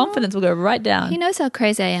his confidence will go right down. He knows how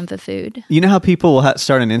crazy I am for food. know how people will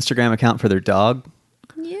start an Instagram account for their dog?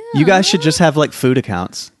 Yeah. You guys should just have like food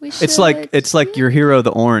accounts. We It's should. like your hero,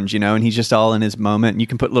 the orange, and he's just all in his moment. And you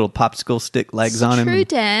can put little popsicle stick legs on him. True,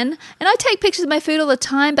 Dan. And I take pictures of my food all the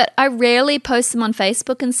time, but I rarely post them on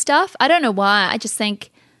Facebook and stuff. I don't know why. I just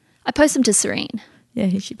think I post them to Serene. Yeah,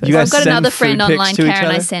 he should. You guys I've got send another food friend pics online, to each Karen.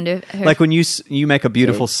 I other? send her. Like when you make a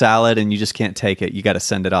beautiful salad and you just can't take it, you got to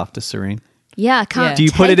send it off to Serene. Yeah, I can't. Do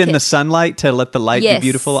you put take it in the sunlight to let the light Yes. be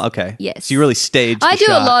beautiful? Okay. Yes. So you really stage the I do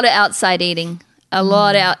shot. a lot of outside eating. A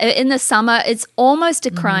lot out in the summer. It's almost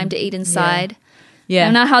a crime to eat inside. Yeah.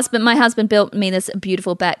 And my husband built me this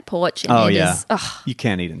beautiful back porch. And Oh, it yeah. is- ugh. You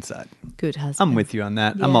can't eat inside. Good husband. I'm with you on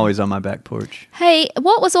that. I'm Yeah. always on my back porch. Hey,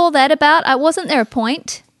 what was all that about? Wasn't there a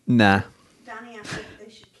point? Nah. Danny, I said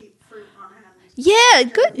they should keep fruit on hand. Yeah,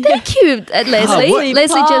 good. Thank you, Leslie. what-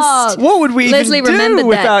 Leslie just. What would we Leslie even do remembered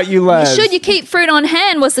without that. you, Les? Should you keep fruit on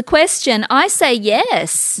hand? Was the question. I say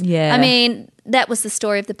yes. Yeah. I mean, that was the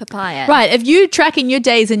story of the papaya. Right, if you're tracking your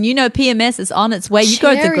days and you know PMS is on its way, you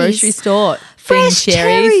go to the Cherries. grocery store. Fresh being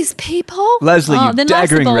cherries, people. Leslie, you then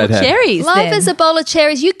life's a daggering bowl of redhead. cherries. Life then. is a bowl of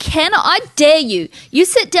cherries. You cannot. I dare you. You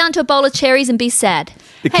sit down to a bowl of cherries and be sad.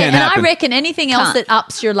 It Hey, can't and happen. I reckon anything else Can't. that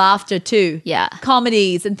ups your laughter too. Yeah.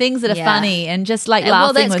 Comedies and things that are Yeah. funny and just like Well,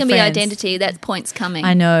 laughing that's with going to be friends. identity. That point's coming.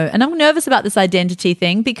 I know. And I'm nervous about this identity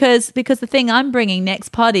thing because the thing I'm bringing next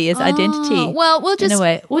Poddy is identity. Oh, well, we'll In just a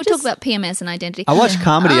way. we'll We'll talk just- about PMS and identity. I watch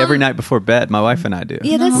comedy every night before bed. My wife and I do.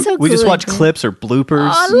 Yeah, that's so We just good. watch clips or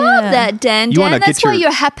bloopers. Oh, I love Yeah. that, Dan. You wanna Dan, that's get why your-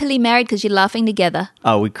 you're happily married because you're laughing together.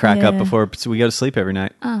 Oh, we crack up Yeah. before so we go to sleep every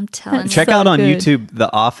night. I'm telling you. Check so out on good. YouTube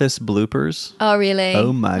The Office bloopers. Oh, really?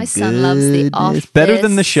 Oh, my son loves The goodness. Office. Better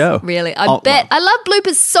than the show. Really? I Oh, bet. well. I love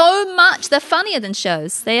bloopers so much. They're funnier than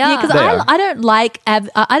shows. They are. Yeah, because They are. I don't like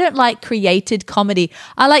I don't like created comedy.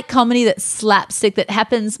 I like comedy that's slapstick that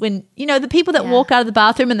happens when the people that Yeah. walk out of the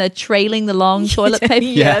bathroom and they're trailing the long toilet paper.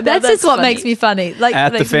 Yeah. that's just what funny. makes me funny. Like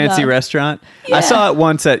At the makes me fancy laugh. restaurant. I saw it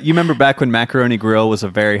once at, you remember back when Macaroni Grill was a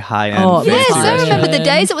very high-end Oh, fancy Yes, I restaurant? remember the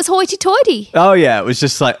days it was hoity-toity. Oh, yeah. It was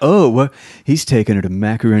just like, oh, what? He's taking her to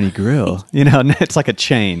Macaroni Grill. And it's like a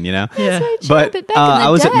chain, Yeah. But, back in the I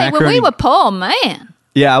was day at Macaroni. when we were poor, man.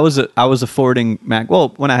 Yeah, I was affording Mac.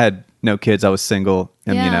 Well, when I had no kids, I was single,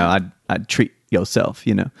 and Yeah. I'd treat yourself,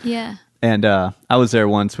 Yeah. And I was there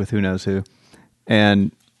once with who knows who,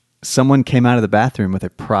 and someone came out of the bathroom with a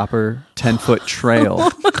proper 10-foot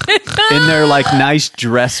trail in their like nice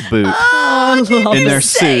dress boot, in their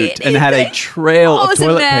suit and had a trail of was it a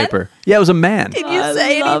toilet man? paper. Yeah, it was a man. Did you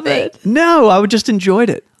say anything? No, I would just enjoyed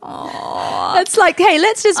it. It's like, hey,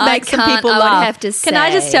 let's just make some can't- people I would laugh. have to Can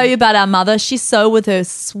I just say- tell you about our mother? She's so with her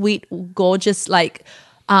sweet, gorgeous, like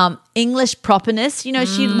English properness. You know,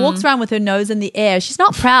 she walks around with her nose in the air. She's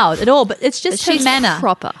not proud at all, but it's just But her she's manner.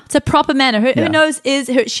 proper. It's a proper manner. Her Yeah. nose is.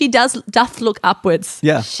 She doth look upwards.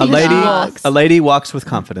 Yeah, She a lady walks with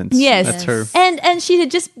confidence. Yes. That's her. And she had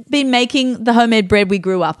just been making the homemade bread we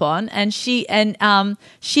grew up on, and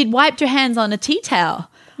she'd wiped her hands on a tea towel,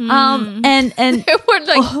 and There were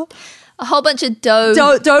like a whole bunch of dough.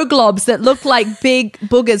 dough globs that looked like big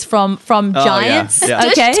boogers from giants. yeah.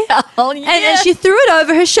 Okay, Dish towel, yeah. and she threw it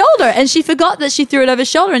over her shoulder, and she forgot that she threw it over her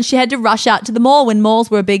shoulder, and she had to rush out to the mall when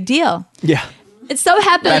malls were a big deal. Yeah. It so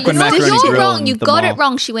happened. Back when You're Macaroni Grill wrong. in You the got mall. it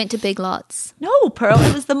wrong. She went to Big Lots. No, Pearl,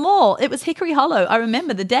 it was the mall. It was Hickory Hollow. I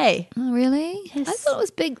remember the day. Oh, really? Yes. I thought it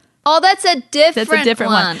was Big. Oh, that's a different. That's a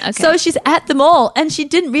different one. Okay. So she's at the mall, and she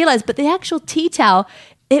didn't realize, but the actual tea towel,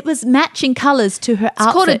 it was matching colors to her outfit.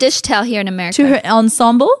 it's called a dish towel here in America. To her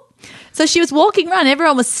ensemble. So she was walking around.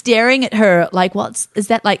 Everyone was staring at her like, is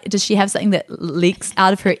that like, does she have something that leaks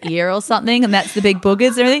out of her ear or something? And that's the big boogers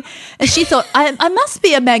and everything. And she thought, I must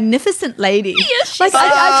be a magnificent lady. Yes, like,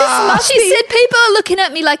 I just must She be. said people are looking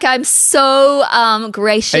at me like I'm so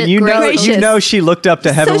gracious. And you gracious. know she looked up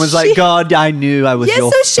to heaven and was she- like, God, I knew I was Yes,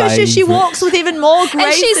 your so she favorite." walks with even more grace.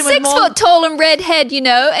 and she's with 6 more- foot tall and redhead, you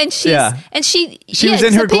know, and she's Yeah. and she was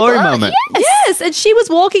in her people glory are- moment. Yes, and she was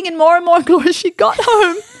walking in more and more glory. She got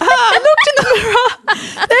home and looked in the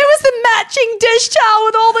mirror. There was the matching dish towel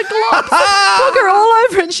with all the globs and booger all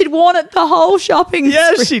over it, and she'd worn it the whole shopping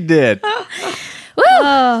Yes, spree. she did.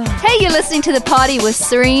 Woo. Hey, you're listening to The Poddy with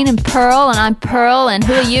Serene and Pearl, and I'm Pearl, and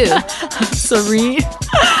who are you? Serene.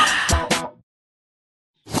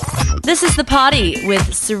 This is The Poddy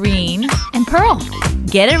with Serene. And Pearl.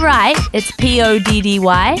 Get it right. It's Poddy.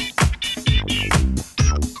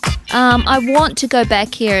 I want to go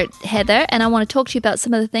back here, Heather, and I want to talk to you about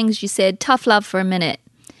some of the things you said. Tough love for a minute.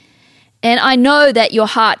 And I know that your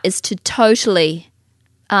heart is to totally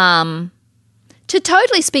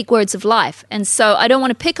speak words of life. And so I don't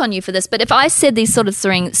want to pick on you for this, but if I said these sort of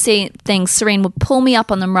things, Serene would pull me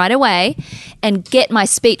up on them right away and get my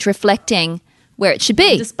speech reflecting where it should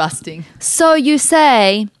be. Just busting. So you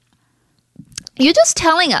say, you're just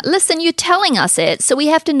telling us, listen, you're telling us it, so we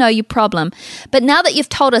have to know your problem. But now that you've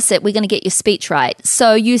told us it, we're going to get your speech right.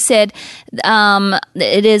 So you said,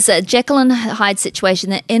 it is a Jekyll and Hyde situation.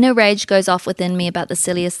 The inner rage goes off within me about the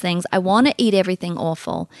silliest things. I want to eat everything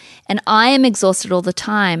awful. And I am exhausted all the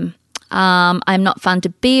time. I'm not fun to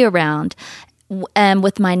be around. And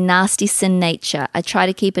with my nasty sin nature, I try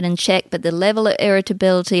to keep it in check, but the level of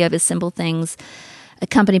irritability over simple things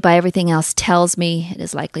accompanied by everything else tells me it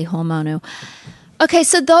is likely hormonal. Okay,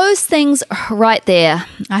 so those things right there.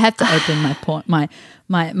 I have to open my point.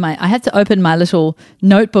 I have to open my little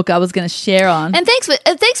notebook I was going to share on. And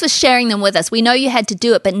thanks for sharing them with us. We know you had to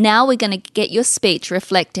do it, but now we're going to get your speech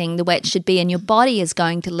reflecting the way it should be, and your body is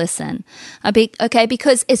going to listen. Okay,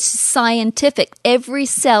 because it's scientific. Every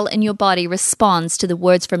cell in your body responds to the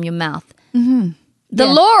words from your mouth. Mm-hmm. The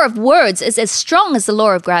law of words is as strong as the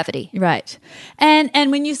law of gravity. Right. And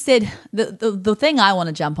when you said the thing I want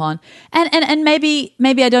to jump on, and maybe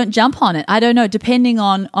I don't jump on it. I don't know, depending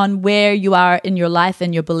on where you are in your life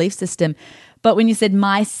and your belief system. But when you said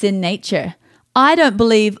my sin nature, I don't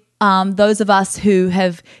believe those of us who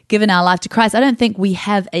have given our life to Christ, I don't think we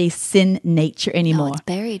have a sin nature anymore. No, it's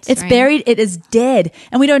buried. It's Serene. buried. It is dead,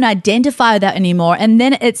 and we don't identify with that anymore. And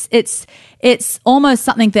then it's almost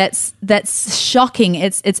something that's shocking.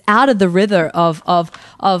 It's out of the river of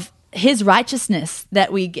His righteousness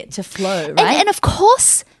that we get to flow, right? And of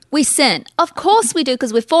course we sin. Of course we do,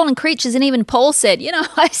 because we're fallen creatures. And even Paul said,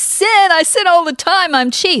 I sin all the time.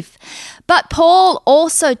 I'm chief. But Paul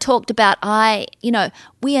also talked about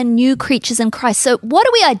we are new creatures in Christ. So what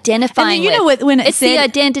are we identifying with? When it's said, the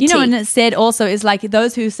identity. when it said also is like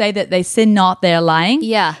those who say that they sin not, they're lying.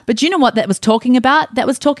 Yeah. But you know what that was talking about? That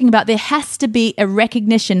was talking about there has to be a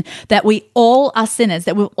recognition that we all are sinners,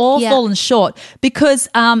 that we've all fallen short, because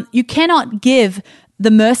you cannot give the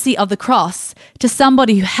mercy of the cross to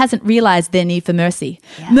somebody who hasn't realized their need for mercy.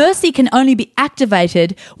 Yeah. Mercy can only be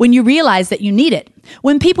activated when you realize that you need it.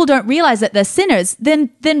 When people don't realize that they're sinners, then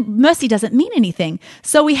mercy doesn't mean anything.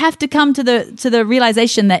 So we have to come to the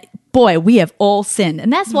realization that, boy, we have all sinned.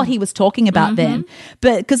 And that's what he was talking about then.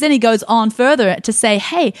 But because then he goes on further to say,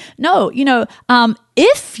 hey, no,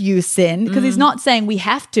 if you sin, because he's not saying we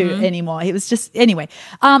have to anymore. He was just, anyway.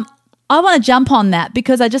 I want to jump on that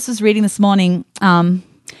because I just was reading this morning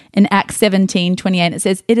in Acts 17:28. It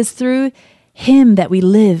says, it is through him that we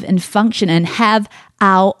live and function and have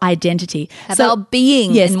our identity. Have our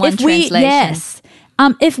being in one translation. Yes.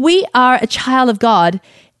 If we are a child of God,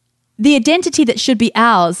 the identity that should be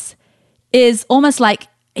ours is almost like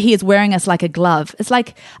he is wearing us like a glove. It's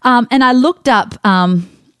like, and I looked up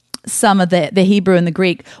some of the Hebrew and the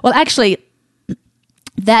Greek. Well, actually,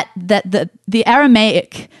 that the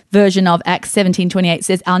Aramaic version of Acts 17:28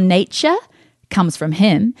 says our nature comes from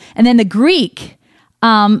him, and then the Greek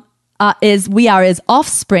is we are his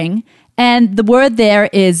offspring, and the word there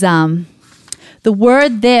is the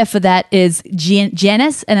word there for that is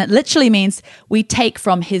genus, and it literally means we take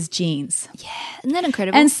from his genes. Yeah, isn't that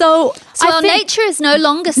incredible? And so our nature is no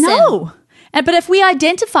longer sin. No, but if we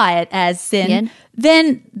identify it as sin,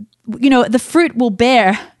 then the fruit will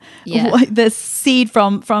bear the seed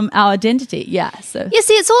from our identity. Yeah. So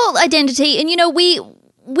see, it's all identity, and we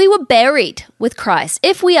were buried with Christ.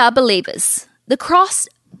 If we are believers, the cross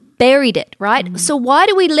buried it, right? So why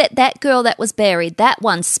do we let that girl that was buried, that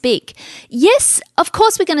one, speak? Yes, of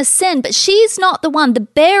course we're going to sin, but she's not the one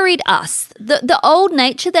that buried us. The old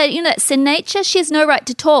nature, that sin nature, she has no right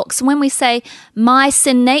to talk. So when we say my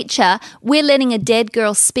sin nature, we're letting a dead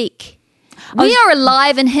girl speak. We are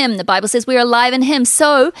alive in him. The Bible says we're alive in him.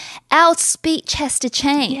 So our speech has to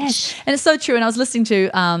change. Yes. And it's so true. And I was listening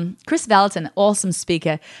to Chris Valentin, awesome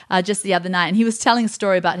speaker, just the other night. And he was telling a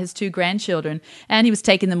story about his 2 grandchildren. And he was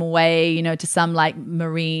taking them away, to some like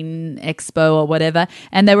marine expo or whatever.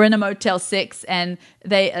 And they were in a Motel 6 and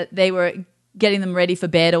they were getting them ready for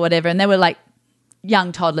bed or whatever. And they were like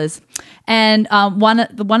young toddlers. And one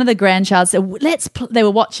of the grandchild said, they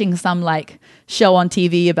were watching some like show on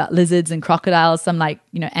TV about lizards and crocodiles, some like,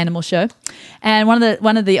 animal show. And one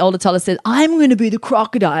of the older toddlers said, I'm going to be the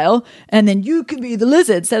crocodile and then you can be the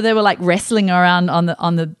lizard. So they were like wrestling around on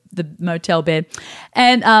the motel bed.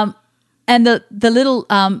 And the little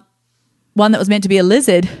one that was meant to be a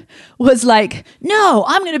lizard was like, no,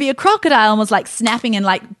 I'm going to be a crocodile, and was like snapping and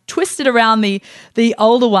like twisted around the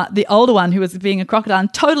older one who was being a crocodile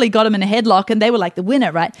and totally got him in a headlock, and they were like the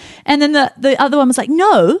winner, right? And then the other one was like,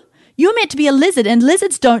 no, you're meant to be a lizard, and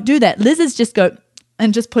lizards don't do that. Lizards just go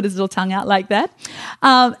and just put his little tongue out like that.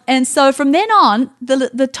 And so from then on,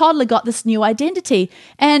 the toddler got this new identity,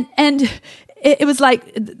 and it was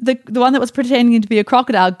like the one that was pretending to be a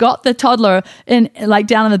crocodile got the toddler in like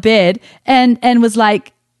down on the bed and was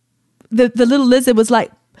like the little lizard was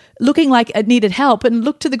like looking like it needed help and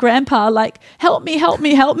looked to the grandpa like, help me.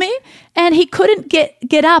 And he couldn't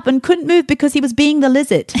get up and couldn't move because he was being the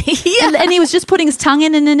lizard. And he was just putting his tongue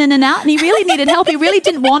in and out, and he really needed help. He really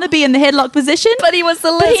didn't want to be in the headlock position. But he was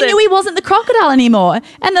the lizard. But he knew he wasn't the crocodile anymore.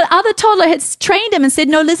 And the other toddler had trained him and said,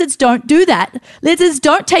 no, lizards don't do that. Lizards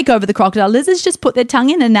don't take over the crocodile. Lizards just put their tongue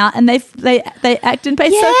in and out, and they act in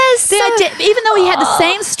pace. Yes. So even though he had the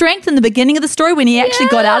same strength in the beginning of the story when he actually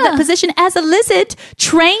got out of that position as a lizard,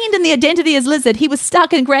 trained in the identity as lizard, he was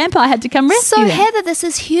stuck and grandpa had to come rescue him. So Heather, this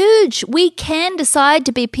is huge. We can decide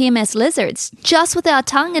to be PMS lizards just with our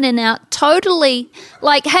tongue in and out, totally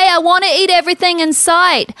like, hey, I want to eat everything in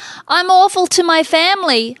sight. I'm awful to my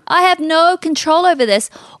family. I have no control over this.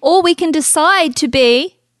 Or we can decide to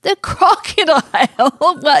be the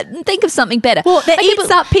crocodile. But think of something better. Well, that eats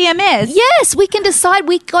up PMS. Yes, we can decide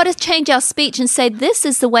we got to change our speech and say, this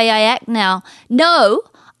is the way I act now. No,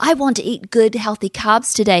 I want to eat good, healthy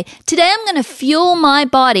carbs today. Today I'm going to fuel my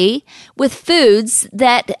body with foods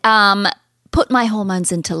that put my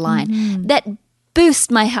hormones into line, that boost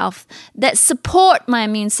my health, that support my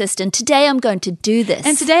immune system. Today I'm going to do this.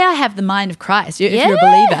 And today I have the mind of Christ, if you're a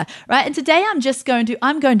believer, right? And today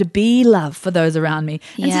I'm going to be love for those around me.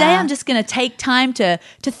 And today I'm just going to take time to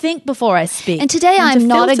think before I speak. And today I'm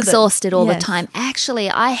not exhausted all the time. Actually,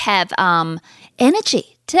 I have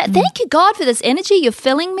energy. Thank you, God, for this energy you're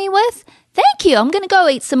filling me with. Thank you. I'm going to go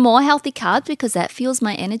eat some more healthy carbs because that fuels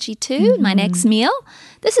my energy too, my next meal.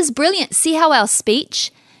 This is brilliant. See how our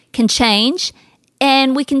speech can change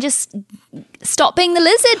and we can just stop being the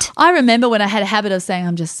lizard. I remember when I had a habit of saying,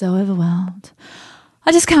 I'm just so overwhelmed.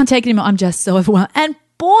 I just can't take it anymore. I'm just so overwhelmed. And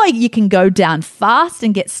boy, you can go down fast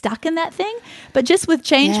and get stuck in that thing. But just with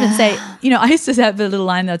change and say, I used to have a little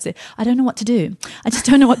line that would say, I don't know what to do. I just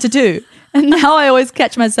don't know what to do. And now I always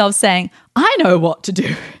catch myself saying, I know what to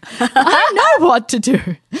do. I know what to do.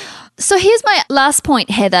 So here's my last point,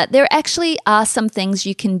 Heather. There actually are some things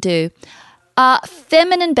you can do.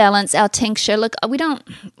 Feminine Balance, our tincture. Look, we don't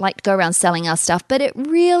like to go around selling our stuff, but it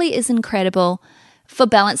really is incredible for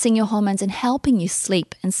balancing your hormones and helping you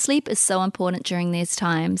sleep. And sleep is so important during these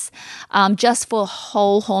times, just for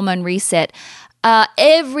whole hormone reset.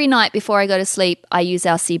 Every night before I go to sleep, I use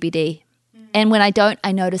our CBD. And when I don't,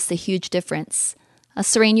 I notice the huge difference.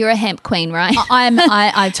 Serene, you're a hemp queen, right?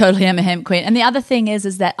 I totally am a hemp queen. And the other thing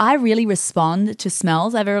is that I really respond to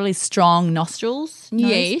smells. I have a really strong nostrils.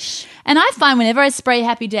 Yes. And I find whenever I spray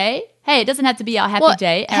Happy Day, hey, it doesn't have to be our Happy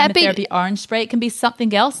Day aromatherapy orange spray. It can be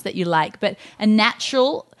something else that you like, but a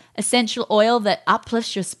natural essential oil that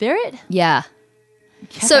uplifts your spirit. Yeah.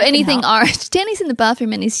 So anything orange. Danny's in the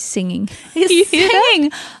bathroom and he's singing. He's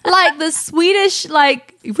singing like the Swedish,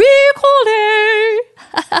 like, recording.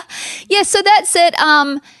 Yeah, so that's it.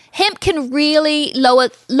 Hemp can really lower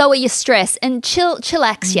your stress and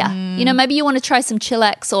chillax you. You know, maybe you want to try some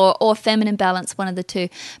chillax or feminine balance, one of the two.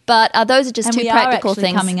 But those are just and two practical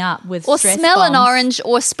things. Coming up with or stress smell bombs. an orange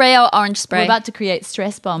or spray our orange spray. We're about to create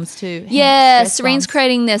stress bombs too. Yeah, Serene's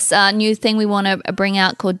creating this new thing we want to bring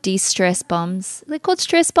out called de-stress bombs. Are they called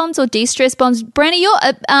stress bombs or de-stress bombs? Danny,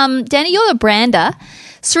 you're a brander.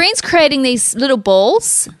 Serene's creating these little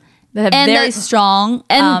balls. They have very strong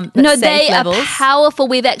and but they safe are levels powerful.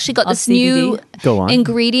 We've actually got this CBD. new Go on.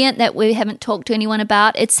 ingredient that we haven't talked to anyone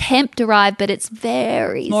about. It's hemp derived, but it's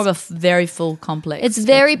very more of a very full complex. It's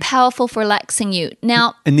very powerful for relaxing you.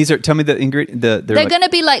 Now, And these are, tell me the ingredient. They're like, going to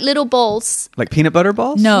be like little balls. like peanut butter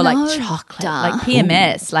balls? no, No, like chocolate, duh. like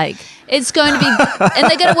PMS, like It's going to be, and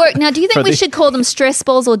they're going to work. Now, do you think we should call them stress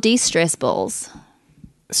balls or de-stress balls?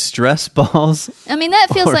 Stress balls? I mean, that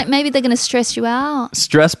feels like maybe they're going to stress you out.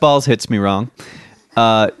 Stress balls hits me wrong.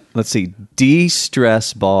 Let's see.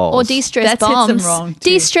 De-stress balls. Or de-stress That hits bombs. them wrong, too.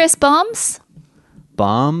 De-stress bombs.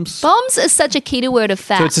 Bombs? Bombs is such a keto word of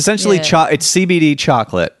fat. So it's essentially Yeah. it's CBD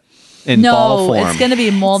chocolate in ball no, form. it's going to be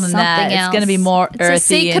more than Something that. else. It's going to be more It's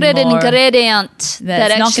earthy. a secret and more, ingredient that It's not going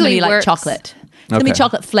to actually be like works. chocolate. It's going to be Okay.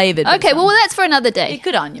 chocolate flavored. Okay, well, that's for another day.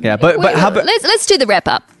 good on you. Yeah, Maddie. but how about let's do the wrap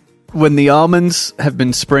up. when the almonds have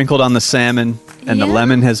been sprinkled on the salmon and the Yeah.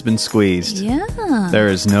 lemon has been squeezed, Yeah. there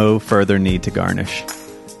is no further need to garnish.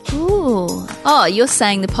 Ooh. Oh, you're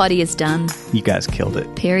saying the potty is done. You guys killed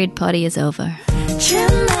it. Period. Potty is over.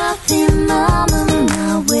 Trim healthy mama.